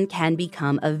someone can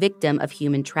become a victim of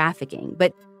human trafficking.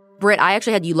 But Britt, I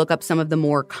actually had you look up some of the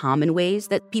more common ways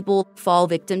that people fall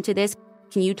victim to this.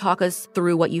 Can you talk us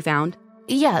through what you found?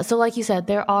 Yeah, so like you said,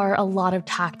 there are a lot of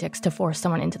tactics to force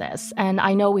someone into this. And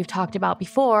I know we've talked about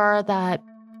before that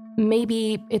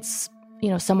maybe it's,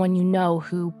 someone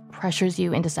who pressures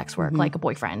you into sex work, like a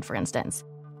boyfriend, for instance.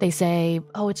 They say,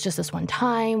 oh, it's just this one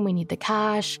time, we need the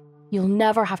cash, you'll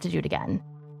never have to do it again.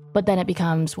 But then it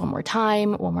becomes one more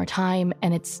time,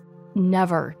 and it's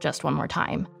never just one more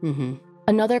time. Mm-hmm.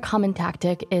 Another common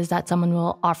tactic is that someone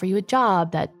will offer you a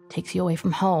job that takes you away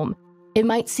from home. It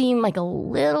might seem like a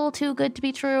little too good to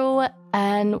be true,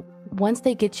 and once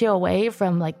they get you away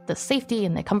from the safety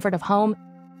and the comfort of home,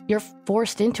 you're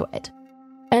forced into it.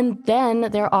 And then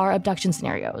there are abduction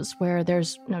scenarios where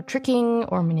there's no tricking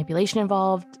or manipulation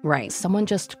involved. Right. Someone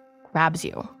just grabs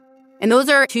you. And those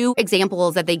are two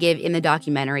examples that they give in the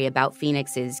documentary about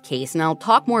Phoenix's case. And I'll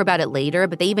talk more about it later,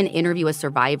 but they even interview a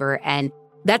survivor, and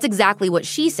that's exactly what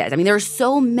she says. I mean, there are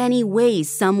so many ways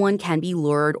someone can be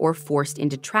lured or forced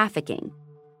into trafficking.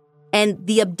 And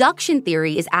the abduction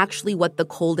theory is actually what the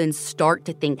Coldens start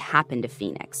to think happened to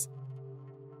Phoenix.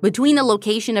 Between the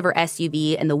location of her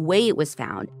SUV and the way it was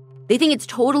found, they think it's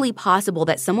totally possible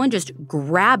that someone just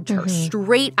grabbed her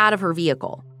straight out of her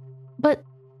vehicle. But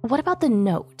what about the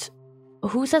note?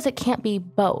 Who says it can't be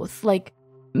both?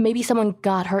 Maybe someone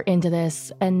got her into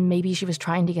this and maybe she was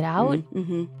trying to get out?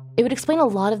 Mm-hmm. It would explain a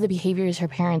lot of the behaviors her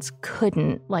parents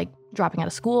couldn't, like dropping out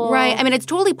of school. Right. I mean, it's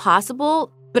totally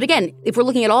possible. But again, if we're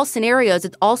looking at all scenarios,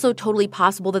 it's also totally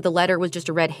possible that the letter was just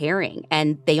a red herring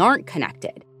and they aren't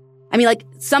connected. I mean,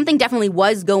 something definitely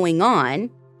was going on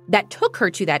that took her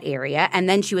to that area and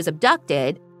then she was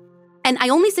abducted. And I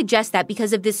only suggest that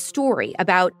because of this story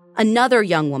about another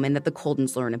young woman that the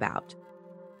Coldens learn about.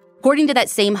 According to that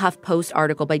same HuffPost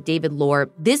article by David Lohr,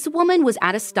 this woman was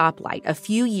at a stoplight a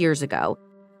few years ago,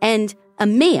 and a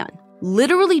man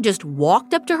literally just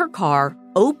walked up to her car,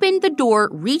 opened the door,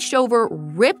 reached over,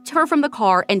 ripped her from the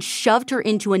car, and shoved her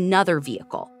into another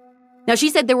vehicle. Now, she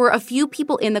said there were a few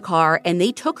people in the car and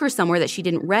they took her somewhere that she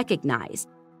didn't recognize.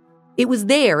 It was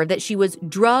there that she was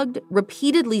drugged,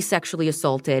 repeatedly sexually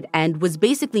assaulted, and was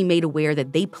basically made aware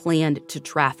that they planned to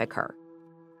traffic her.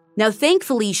 Now,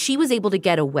 thankfully, she was able to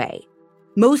get away.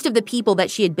 Most of the people that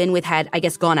she had been with had, I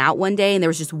guess, gone out one day, and there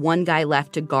was just one guy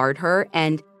left to guard her,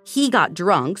 and he got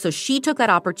drunk, so she took that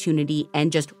opportunity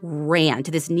and just ran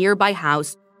to this nearby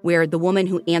house where the woman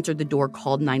who answered the door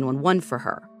called 911 for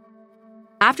her.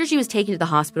 After she was taken to the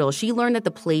hospital, she learned that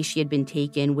the place she had been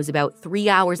taken was about 3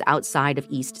 hours outside of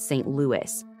East St.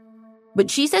 Louis. But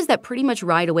she says that pretty much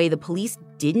right away, the police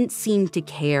didn't seem to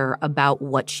care about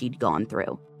what she'd gone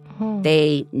through.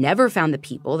 They never found the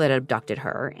people that had abducted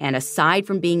her, and aside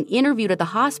from being interviewed at the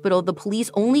hospital, the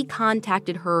police only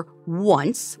contacted her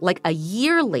once, like a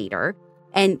year later,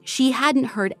 and she hadn't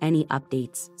heard any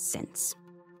updates since.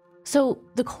 So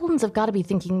the Coldens have got to be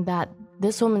thinking that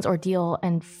this woman's ordeal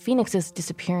and Phoenix's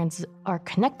disappearance are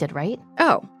connected, right?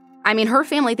 Oh, I mean, her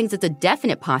family thinks it's a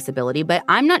definite possibility, but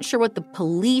I'm not sure what the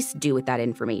police do with that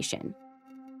information.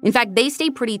 In fact, they stay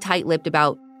pretty tight-lipped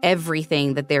about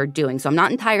everything that they're doing, so I'm not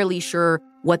entirely sure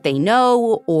what they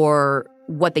know or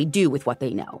what they do with what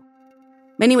they know.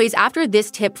 Anyways, after this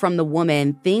tip from the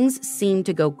woman, things seem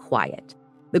to go quiet.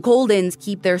 The Coldens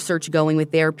keep their search going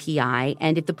with their PI,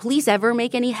 and if the police ever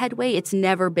make any headway, it's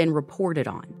never been reported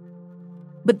on.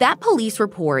 But that police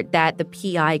report that the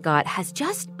PI got has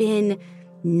just been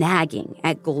nagging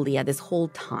at Goldia this whole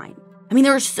time. I mean,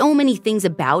 there are so many things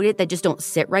about it that just don't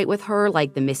sit right with her,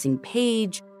 like the missing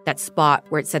page, that spot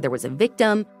where it said there was a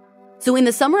victim. So in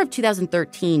the summer of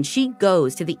 2013, she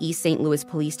goes to the East St. Louis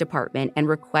Police Department and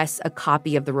requests a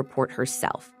copy of the report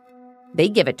herself. They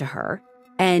give it to her,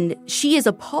 and she is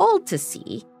appalled to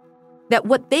see that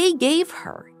what they gave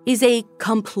her is a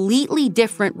completely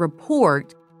different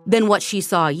report than what she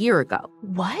saw a year ago.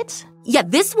 What? Yeah,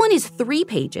 this one is 3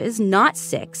 pages, not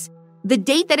 6. The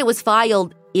date that it was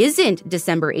filed isn't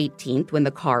December 18th when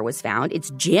the car was found. It's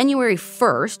January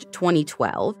 1st,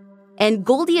 2012. And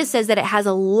Goldia says that it has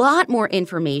a lot more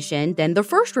information than the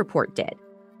first report did.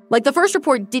 Like, the first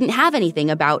report didn't have anything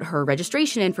about her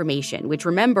registration information, which,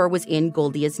 remember, was in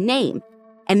Goldia's name.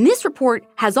 And this report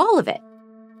has all of it.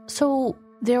 So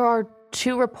there are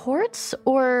 2 reports,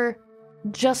 or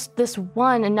just this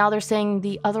one, and now they're saying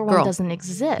the other one doesn't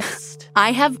exist?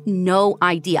 I have no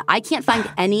idea. I can't find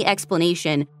any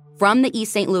explanation from the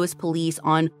East St. Louis police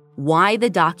on why the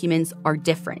documents are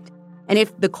different. And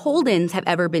if the Coldens have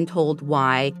ever been told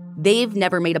why, they've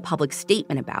never made a public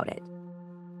statement about it.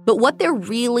 But what they're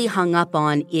really hung up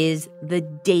on is the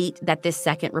date that this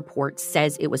second report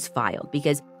says it was filed,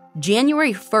 because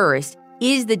January 1st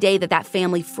is the day that that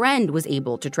family friend was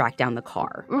able to track down the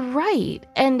car. Right.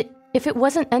 And if it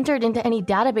wasn't entered into any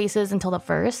databases until the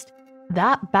 1st,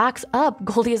 that backs up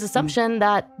Goldia's assumption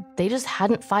that they just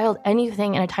hadn't filed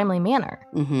anything in a timely manner.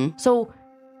 So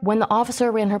when the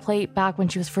officer ran her plate back when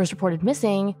she was first reported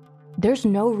missing, there's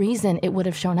no reason it would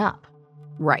have shown up.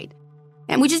 Right.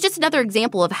 And which is just another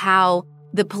example of how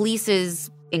the police's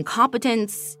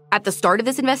incompetence at the start of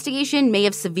this investigation may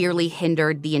have severely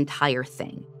hindered the entire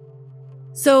thing.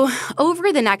 So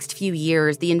over the next few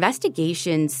years, the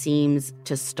investigation seems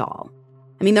to stall.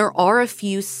 I mean, there are a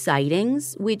few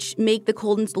sightings which make the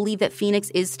Coldens believe that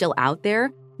Phoenix is still out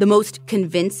there. The most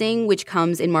convincing, which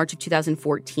comes in March of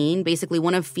 2014, basically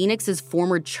one of Phoenix's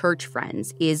former church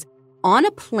friends is on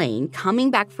a plane coming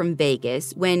back from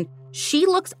Vegas when she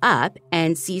looks up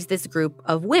and sees this group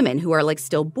of women who are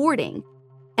still boarding.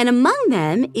 And among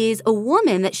them is a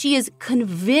woman that she is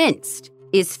convinced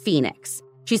is Phoenix.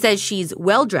 She says she's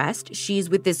well-dressed. She's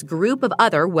with this group of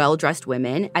other well-dressed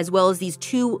women, as well as these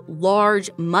 2 large,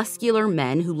 muscular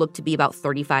men who look to be about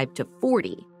 35 to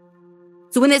 40.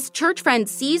 So when this church friend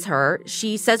sees her,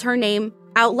 she says her name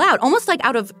out loud, almost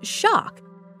out of shock.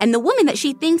 And the woman that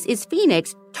she thinks is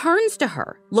Phoenix turns to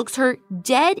her, looks her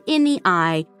dead in the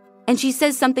eye, and she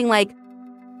says something like,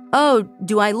 "Oh,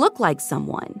 do I look like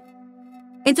someone?"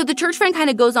 And so the church friend kind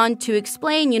of goes on to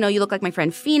explain, you look like my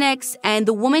friend Phoenix, and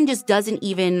the woman just doesn't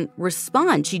even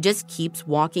respond. She just keeps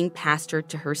walking past her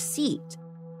to her seat.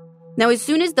 Now, as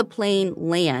soon as the plane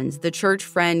lands, the church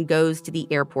friend goes to the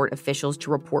airport officials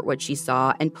to report what she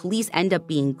saw, and police end up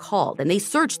being called, and they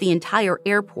search the entire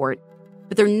airport,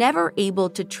 but they're never able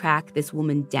to track this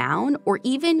woman down or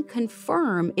even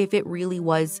confirm if it really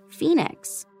was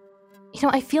Phoenix.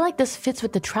 I feel like this fits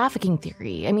with the trafficking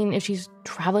theory. I mean, if she's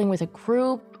traveling with a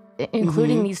group,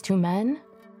 including these 2 men.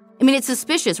 I mean, it's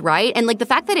suspicious, right? And the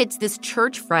fact that it's this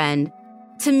church friend,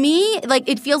 to me,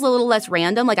 it feels a little less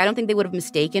random. I don't think they would have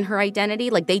mistaken her identity.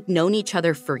 They'd known each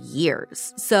other for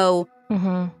years. So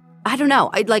I don't know.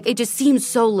 It just seems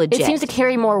so legit. It seems to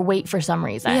carry more weight for some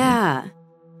reason. Yeah.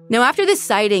 Now, after this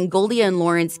sighting, Goldia and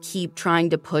Lawrence keep trying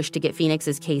to push to get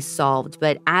Phoenix's case solved,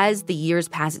 but as the years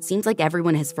pass, it seems like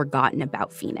everyone has forgotten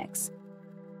about Phoenix.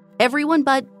 Everyone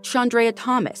but Chandrea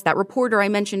Thomas, that reporter I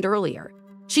mentioned earlier.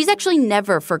 She's actually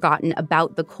never forgotten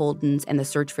about the Coldens and the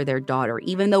search for their daughter,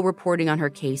 even though reporting on her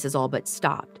case is all but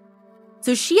stopped.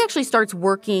 So she actually starts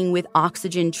working with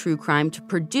Oxygen True Crime to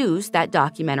produce that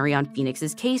documentary on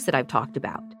Phoenix's case that I've talked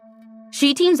about.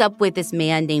 She teams up with this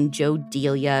man named Joe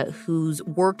Delia, who's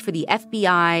worked for the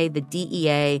FBI, the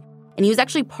DEA, and he was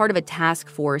actually part of a task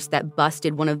force that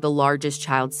busted one of the largest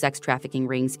child sex trafficking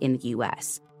rings in the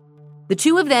U.S. The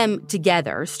two of them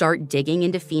together start digging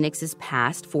into Phoenix's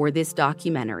past for this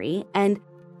documentary, and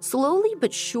slowly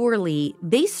but surely,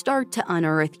 they start to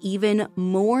unearth even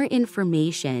more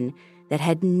information that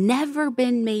had never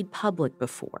been made public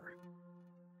before.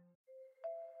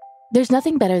 There's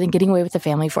nothing better than getting away with the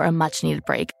family for a much-needed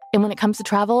break. And when it comes to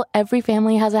travel, every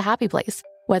family has a happy place.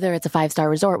 Whether it's a 5-star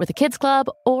resort with a kids club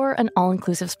or an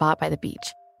all-inclusive spot by the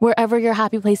beach. Wherever your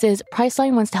happy place is,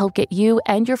 Priceline wants to help get you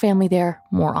and your family there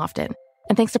more often.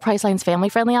 And thanks to Priceline's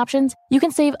family-friendly options, you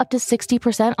can save up to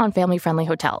 60% on family-friendly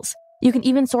hotels. You can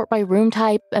even sort by room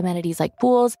type, amenities like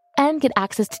pools, and get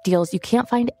access to deals you can't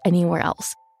find anywhere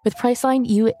else. With Priceline,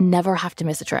 you never have to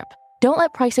miss a trip. Don't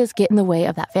let prices get in the way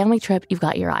of that family trip you've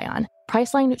got your eye on.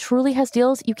 Priceline truly has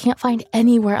deals you can't find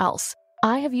anywhere else.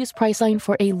 I have used Priceline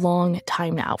for a long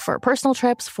time now, for personal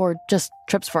trips, for just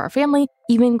trips for our family,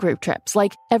 even group trips.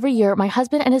 Like every year, my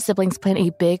husband and his siblings plan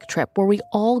a big trip where we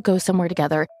all go somewhere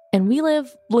together, and we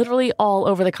live literally all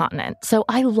over the continent. So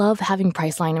I love having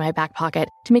Priceline in my back pocket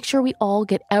to make sure we all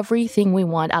get everything we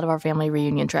want out of our family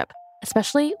reunion trip,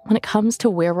 especially when it comes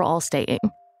to where we're all staying.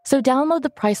 So download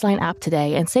the Priceline app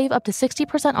today and save up to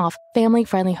 60% off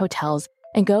family-friendly hotels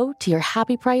and go to your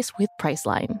happy price with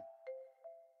Priceline.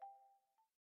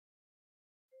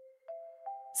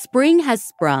 Spring has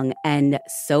sprung, and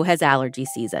so has allergy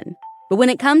season. But when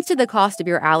it comes to the cost of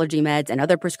your allergy meds and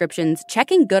other prescriptions,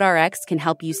 checking GoodRx can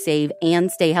help you save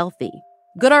and stay healthy.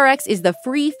 GoodRx is the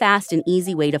free, fast, and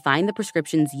easy way to find the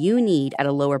prescriptions you need at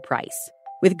a lower price.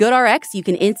 With GoodRx, you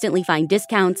can instantly find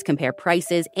discounts, compare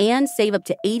prices, and save up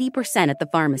to 80% at the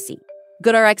pharmacy.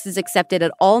 GoodRx is accepted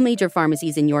at all major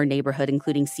pharmacies in your neighborhood,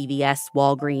 including CVS,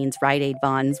 Walgreens, Rite Aid,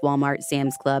 Vons, Walmart,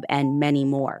 Sam's Club, and many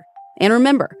more. And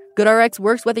remember, GoodRx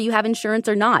works whether you have insurance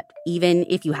or not. Even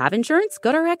if you have insurance,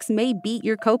 GoodRx may beat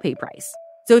your copay price.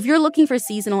 So if you're looking for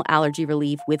seasonal allergy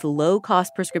relief with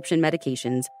low-cost prescription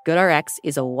medications, GoodRx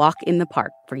is a walk in the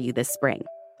park for you this spring.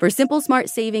 For simple, smart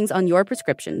savings on your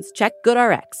prescriptions, check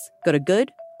GoodRx. Go to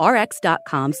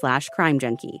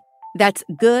goodrx.com/crimejunkie. That's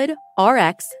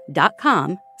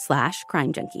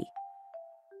goodrx.com/crimejunkie.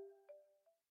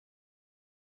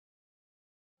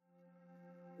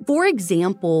 For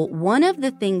example, one of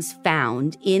the things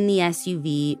found in the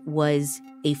SUV was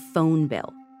a phone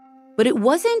bill. But it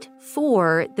wasn't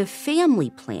for the family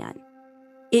plan.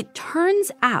 It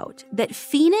turns out that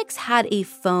Phoenix had a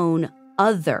phone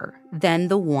other than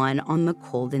the one on the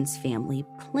Coldens family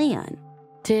plan.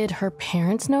 Did her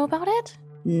parents know about it?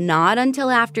 Not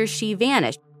until after she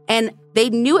vanished. And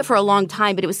they knew it for a long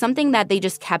time, but it was something that they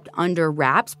just kept under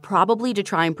wraps, probably to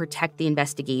try and protect the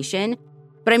investigation.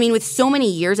 But I mean, with so many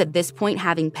years at this point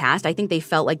having passed, I think they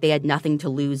felt like they had nothing to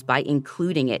lose by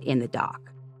including it in the doc.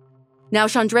 Now,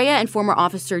 Chandrea and former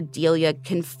Officer Delia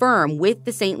confirm with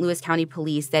the St. Louis County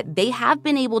Police that they have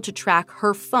been able to track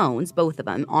her phones, both of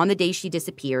them, on the day she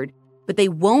disappeared, but they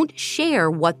won't share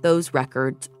what those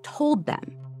records told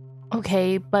them.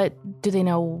 Okay, but do they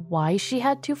know why she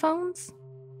had two phones?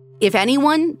 If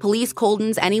anyone, police,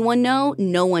 Coldens, anyone know,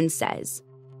 no one says.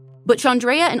 But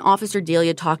Chandrea and Officer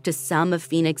Delia talked to some of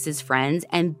Phoenix's friends,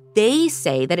 and they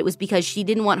say that it was because she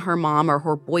didn't want her mom or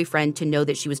her boyfriend to know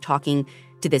that she was talking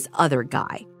to this other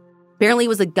guy. Apparently, it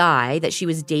was a guy that she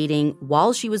was dating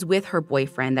while she was with her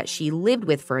boyfriend that she lived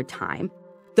with for a time,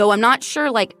 though I'm not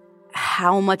sure,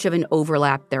 how much of an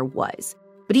overlap there was.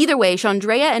 But either way,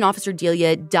 Chandrea and Officer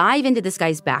Delia dive into this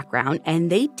guy's background,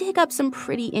 and they dig up some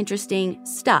pretty interesting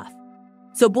stuff.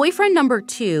 So boyfriend number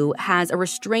 2 has a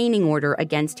restraining order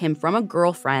against him from a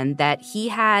girlfriend that he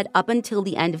had up until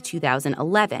the end of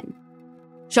 2011.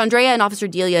 Chandrea and Officer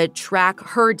Delia track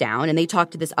her down, and they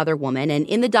talk to this other woman. And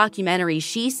in the documentary,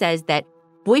 she says that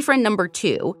boyfriend number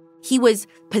 2, he was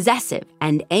possessive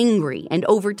and angry, and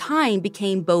over time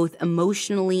became both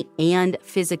emotionally and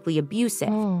physically abusive.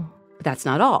 But that's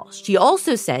not all. She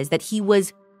also says that he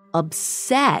was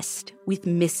obsessed with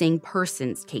missing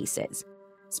persons cases,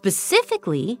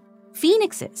 specifically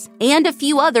Phoenix's and a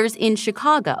few others in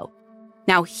Chicago.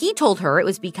 Now, he told her it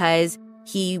was because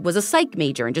he was a psych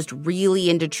major and just really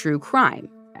into true crime.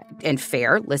 And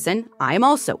fair, listen, I am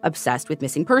also obsessed with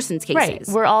missing persons cases.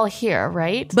 Right, we're all here,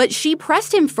 right? But she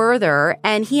pressed him further,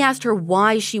 and he asked her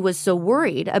why she was so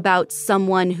worried about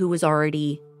someone who was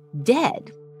already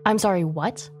dead. I'm sorry,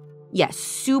 what? Yes,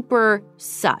 super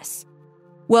sus.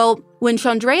 Well, when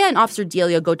Chandrea and Officer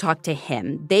Delia go talk to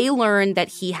him, they learn that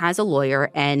he has a lawyer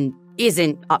and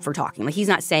isn't up for talking. Like, he's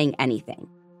not saying anything.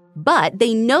 But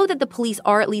they know that the police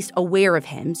are at least aware of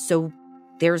him, so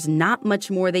there's not much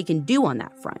more they can do on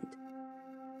that front.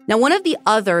 Now, one of the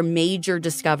other major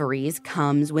discoveries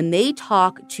comes when they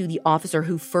talk to the officer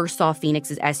who first saw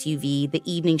Phoenix's SUV the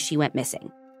evening she went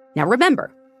missing. Now,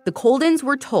 remember, the Coldens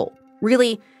were told,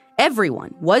 really,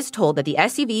 everyone was told that the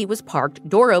SUV was parked,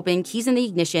 door open, keys in the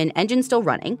ignition, engine still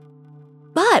running.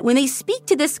 But when they speak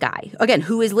to this guy, again,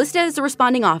 who is listed as a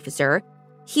responding officer,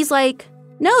 he's like,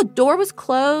 no, door was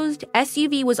closed,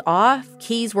 SUV was off,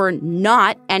 keys were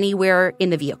not anywhere in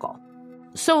the vehicle.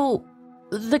 So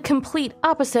the complete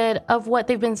opposite of what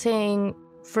they've been saying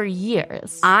for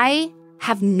years. I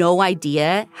have no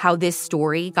idea how this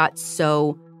story got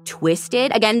so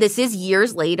twisted. Again, this is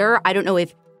years later. I don't know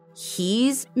if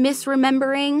he's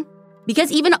misremembering.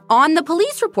 Because even on the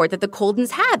police report that the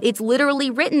Coldens have, it's literally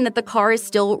written that the car is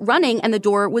still running and the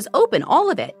door was open,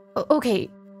 all of it. Okay,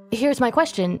 here's my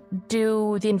question.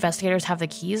 Do the investigators have the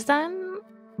keys then?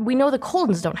 We know the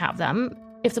Coldens don't have them.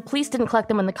 If the police didn't collect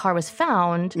them when the car was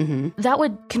found, that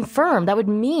would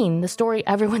mean the story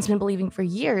everyone's been believing for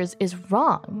years is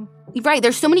wrong. Right,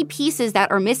 there's so many pieces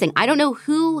that are missing. I don't know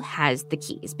who has the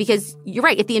keys because you're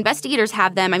right, if the investigators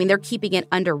have them, I mean, they're keeping it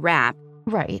under wrap.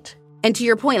 Right. And to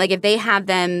your point, like if they have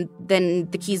them, then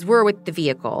the keys were with the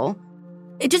vehicle.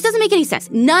 It just doesn't make any sense.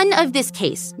 None of this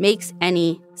case makes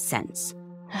any sense.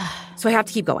 So I have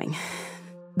to keep going.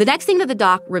 The next thing that the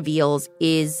doc reveals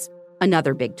is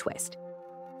another big twist.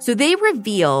 So they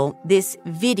reveal this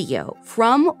video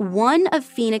from one of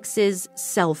Phoenix's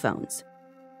cell phones.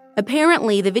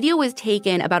 Apparently, the video was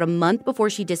taken about a month before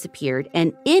she disappeared,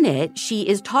 and in it, she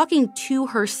is talking to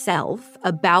herself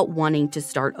about wanting to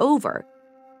start over.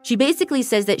 She basically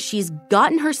says that she's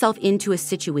gotten herself into a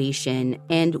situation,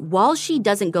 and while she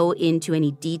doesn't go into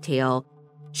any detail,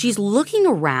 she's looking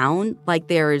around like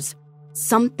there's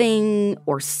something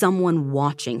or someone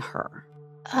watching her.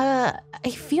 I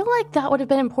feel like that would have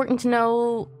been important to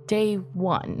know day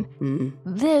one.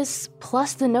 This,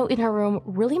 plus the note in her room,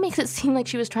 really makes it seem like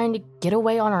she was trying to get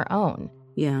away on her own.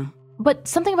 Yeah. But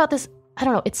something about this, I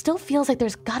don't know, it still feels like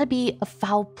there's gotta be a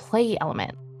foul play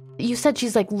element. You said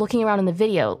she's like looking around in the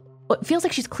video. It feels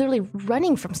like she's clearly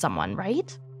running from someone,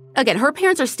 right? Again, her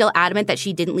parents are still adamant that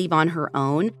she didn't leave on her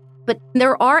own, but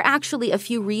there are actually a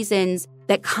few reasons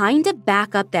that kind of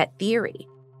back up that theory.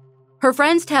 Her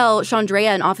friends tell Chandrea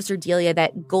and Officer Delia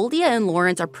that Goldia and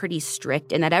Lawrence are pretty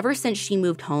strict and that ever since she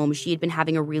moved home, she had been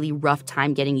having a really rough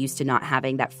time getting used to not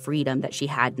having that freedom that she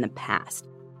had in the past.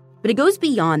 But it goes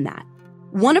beyond that.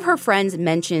 One of her friends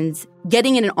mentions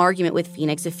getting in an argument with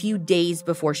Phoenix a few days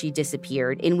before she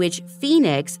disappeared, in which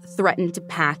Phoenix threatened to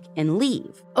pack and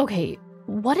leave. Okay,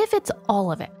 what if it's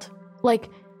all of it? Like,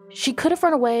 she could have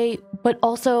run away, but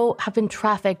also have been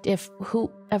trafficked if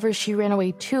whoever she ran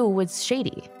away to was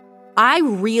shady. I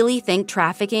really think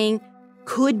trafficking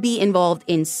could be involved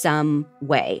in some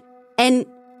way. And,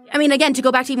 I mean, again, to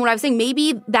go back to even what I was saying,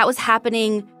 maybe that was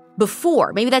happening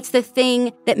before. Maybe that's the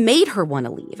thing that made her want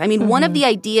to leave. I mean, one of the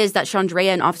ideas that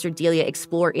Chandrea and Officer Delia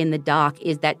explore in the doc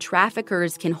is that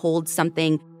traffickers can hold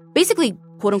something basically,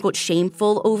 quote unquote,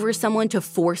 shameful over someone to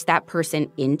force that person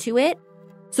into it.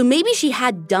 So maybe she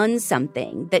had done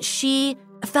something that she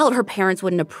felt her parents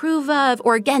wouldn't approve of,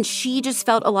 or again, she just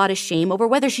felt a lot of shame over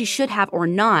whether she should have or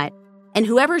not. And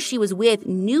whoever she was with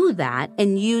knew that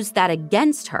and used that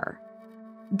against her.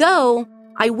 Though,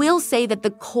 I will say that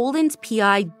the Coldens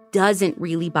PI doesn't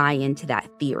really buy into that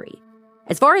theory.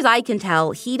 As far as I can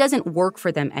tell, he doesn't work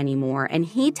for them anymore, and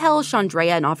he tells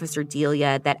Chandrea and Officer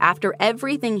Delia that after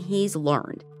everything he's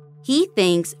learned, he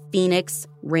thinks Phoenix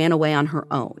ran away on her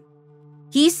own.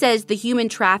 He says the human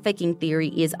trafficking theory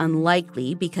is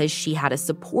unlikely because she had a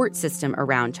support system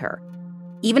around her.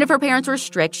 Even if her parents were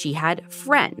strict, she had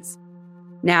friends.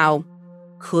 Now,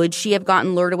 could she have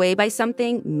gotten lured away by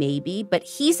something? Maybe, but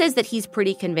he says that he's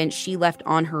pretty convinced she left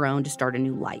on her own to start a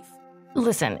new life.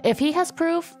 Listen, if he has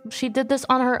proof she did this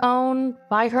on her own,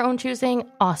 by her own choosing,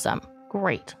 awesome.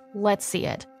 Great. Let's see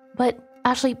it. But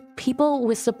Ashley, people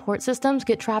with support systems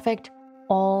get trafficked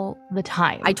all the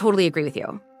time. I totally agree with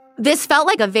you. This felt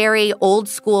like a very old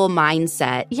school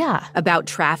mindset about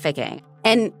trafficking.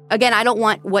 And again, I don't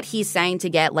want what he's saying to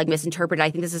get misinterpreted.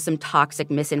 I think this is some toxic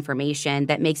misinformation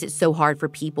that makes it so hard for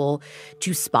people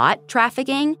to spot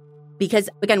trafficking. Because,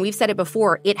 again, we've said it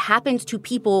before, it happens to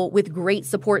people with great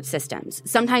support systems.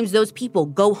 Sometimes those people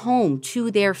go home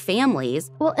to their families.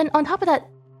 Well, and on top of that,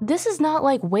 this is not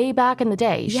way back in the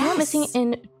day. Yes. She went missing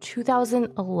in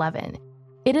 2011.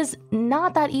 It is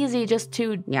not that easy just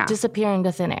to disappear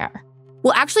into thin air.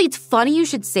 Well, actually, it's funny you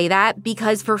should say that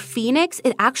because for Phoenix,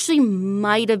 it actually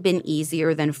might have been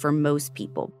easier than for most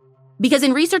people. Because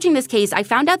in researching this case, I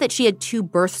found out that she had 2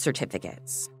 birth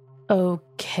certificates.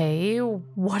 Okay,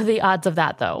 what are the odds of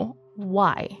that, though?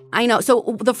 Why? I know.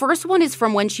 So the first one is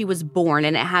from when she was born,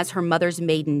 and it has her mother's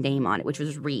maiden name on it, which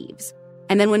was Reeves.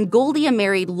 And then when Goldia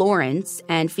married Lawrence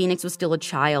and Phoenix was still a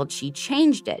child, she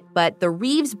changed it. But the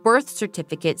Reeves birth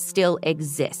certificate still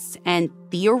exists. And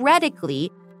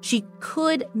theoretically, she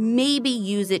could maybe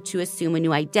use it to assume a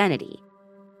new identity.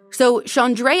 So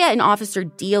Chandrea and Officer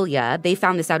Delia, they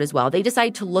found this out as well. They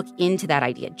decided to look into that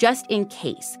idea just in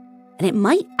case. And it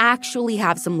might actually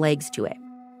have some legs to it.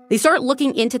 They start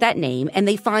looking into that name, and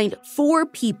they find 4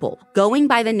 people going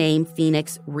by the name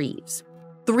Phoenix Reeves.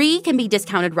 3 can be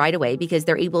discounted right away because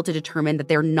they're able to determine that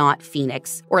they're not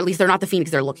Phoenix, or at least they're not the Phoenix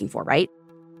they're looking for, right?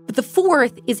 But the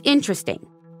 4th is interesting.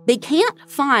 They can't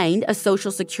find a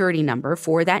social security number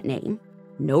for that name,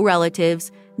 no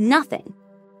relatives, nothing.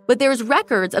 But there's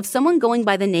records of someone going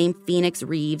by the name Phoenix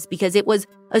Reeves because it was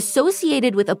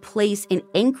associated with a place in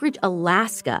Anchorage,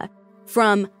 Alaska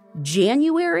from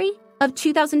January of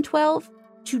 2012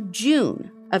 to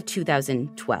June of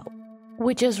 2012.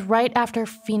 Which is right after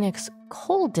Phoenix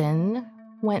Colden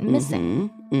went missing.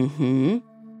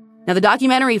 Now, the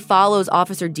documentary follows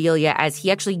Officer Delia as he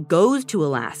actually goes to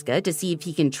Alaska to see if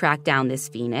he can track down this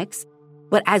Phoenix.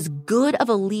 But as good of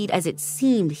a lead as it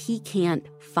seemed, he can't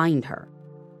find her.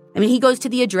 I mean, he goes to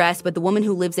the address, but the woman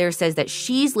who lives there says that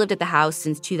she's lived at the house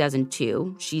since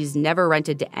 2002. She's never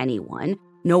rented to anyone.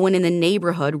 No one in the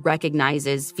neighborhood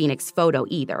recognizes Phoenix's photo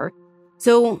either.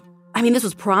 So, I mean, this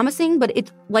was promising, but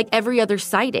it's like every other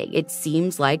sighting. It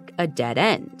seems like a dead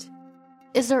end.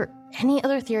 Is there any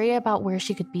other theory about where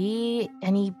she could be?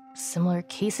 Any similar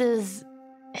cases?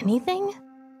 Anything?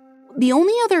 The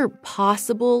only other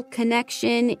possible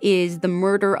connection is the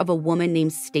murder of a woman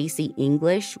named Stacy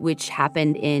English, which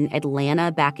happened in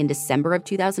Atlanta back in December of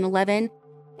 2011.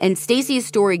 And Stacy's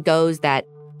story goes that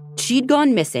she'd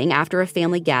gone missing after a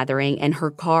family gathering, and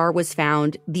her car was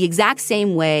found the exact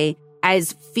same way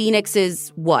as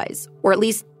Phoenix's was, or at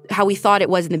least how we thought it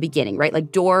was in the beginning, right?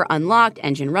 Like door unlocked,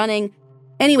 engine running.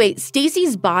 Anyway,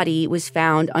 Stacy's body was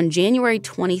found on January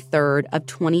 23rd of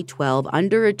 2012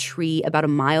 under a tree about a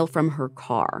mile from her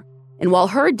car. And while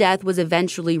her death was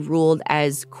eventually ruled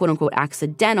as quote-unquote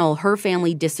accidental, her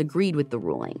family disagreed with the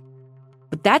ruling.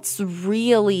 But that's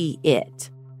really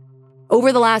it.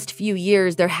 Over the last few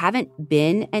years, there haven't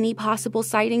been any possible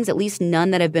sightings, at least none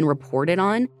that have been reported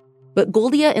on. But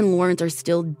Goldia and Lawrence are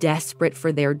still desperate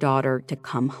for their daughter to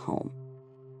come home.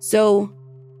 So,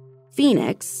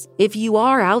 Phoenix, if you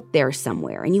are out there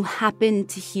somewhere and you happen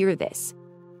to hear this,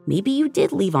 maybe you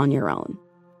did leave on your own.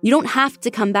 You don't have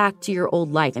to come back to your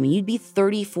old life. I mean, you'd be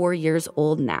 34 years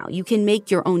old now. You can make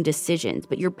your own decisions,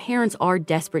 but your parents are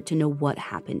desperate to know what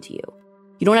happened to you.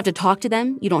 You don't have to talk to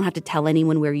them. You don't have to tell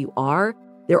anyone where you are.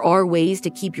 There are ways to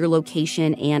keep your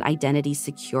location and identity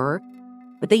secure,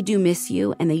 but they do miss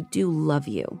you and they do love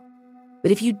you.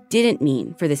 But if you didn't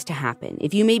mean for this to happen,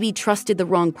 if you maybe trusted the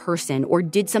wrong person or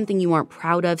did something you aren't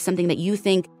proud of, something that you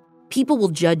think people will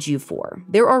judge you for,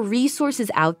 there are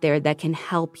resources out there that can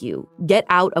help you get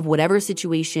out of whatever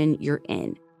situation you're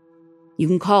in. You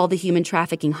can call the Human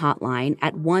Trafficking Hotline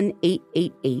at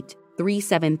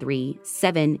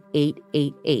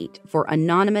 1-888-373-7888 for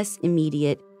anonymous,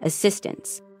 immediate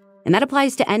assistance. And that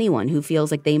applies to anyone who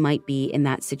feels like they might be in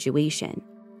that situation.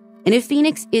 And if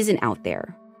Phoenix isn't out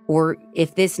there, or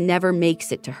if this never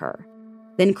makes it to her,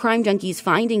 then Crime Junkies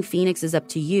finding Phoenix is up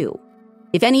to you.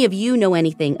 If any of you know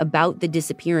anything about the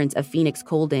disappearance of Phoenix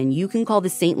Colden, you can call the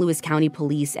St. Louis County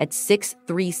Police at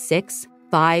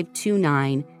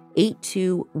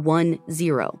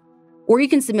 636-529-8210. Or you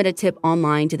can submit a tip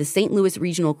online to the St. Louis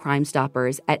Regional Crime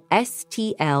Stoppers at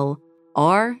stlrcs.org.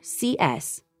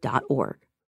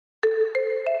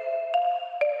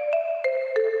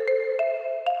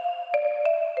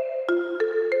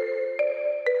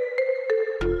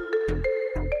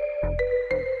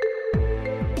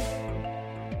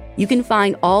 You can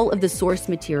find all of the source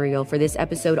material for this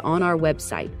episode on our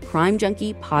website,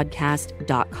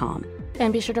 crimejunkiepodcast.com.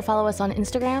 And be sure to follow us on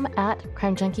Instagram at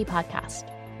Crime Junkie Podcast.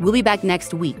 We'll be back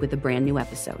next week with a brand new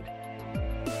episode.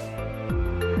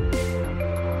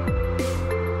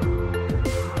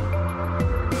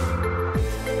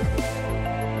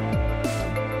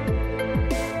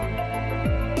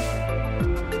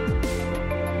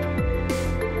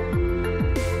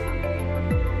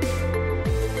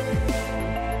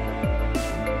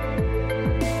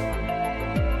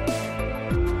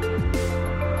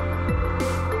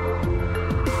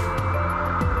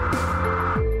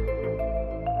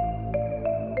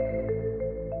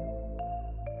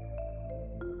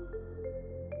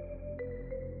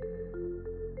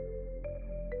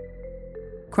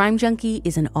 Crime Junkie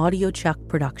is an Audio Chuck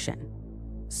production.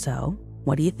 So,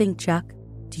 what do you think, Chuck?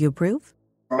 Do you approve?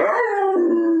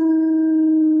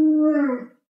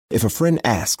 If a friend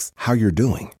asks how you're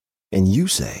doing, and you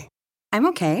say, I'm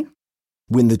okay.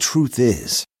 When the truth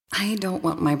is, I don't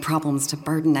want my problems to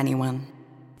burden anyone.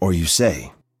 Or you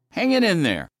say, hang it in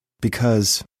there.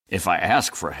 Because if I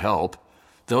ask for help,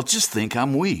 they'll just think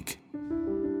I'm weak.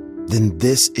 Then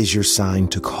this is your sign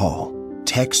to call,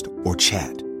 text, or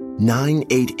chat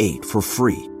 988 for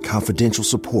free, confidential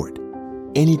support.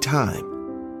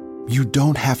 Anytime. You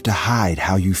don't have to hide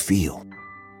how you feel.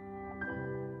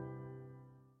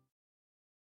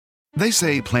 They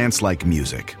say plants like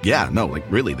music. Yeah, no, like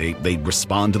really, they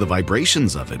respond to the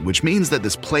vibrations of it, which means that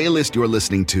this playlist you're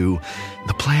listening to,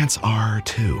 the plants are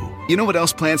too. You know what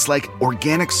else plants like?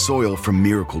 Organic soil from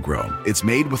Miracle-Gro. It's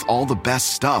made with all the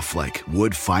best stuff like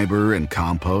wood fiber and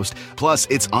compost. Plus,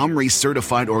 it's OMRI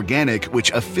certified organic,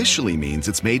 which officially means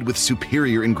it's made with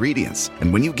superior ingredients.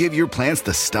 And when you give your plants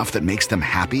the stuff that makes them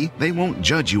happy, they won't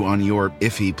judge you on your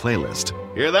iffy playlist.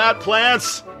 Hear that,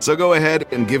 plants? So go ahead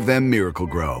and give them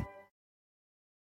Miracle-Gro.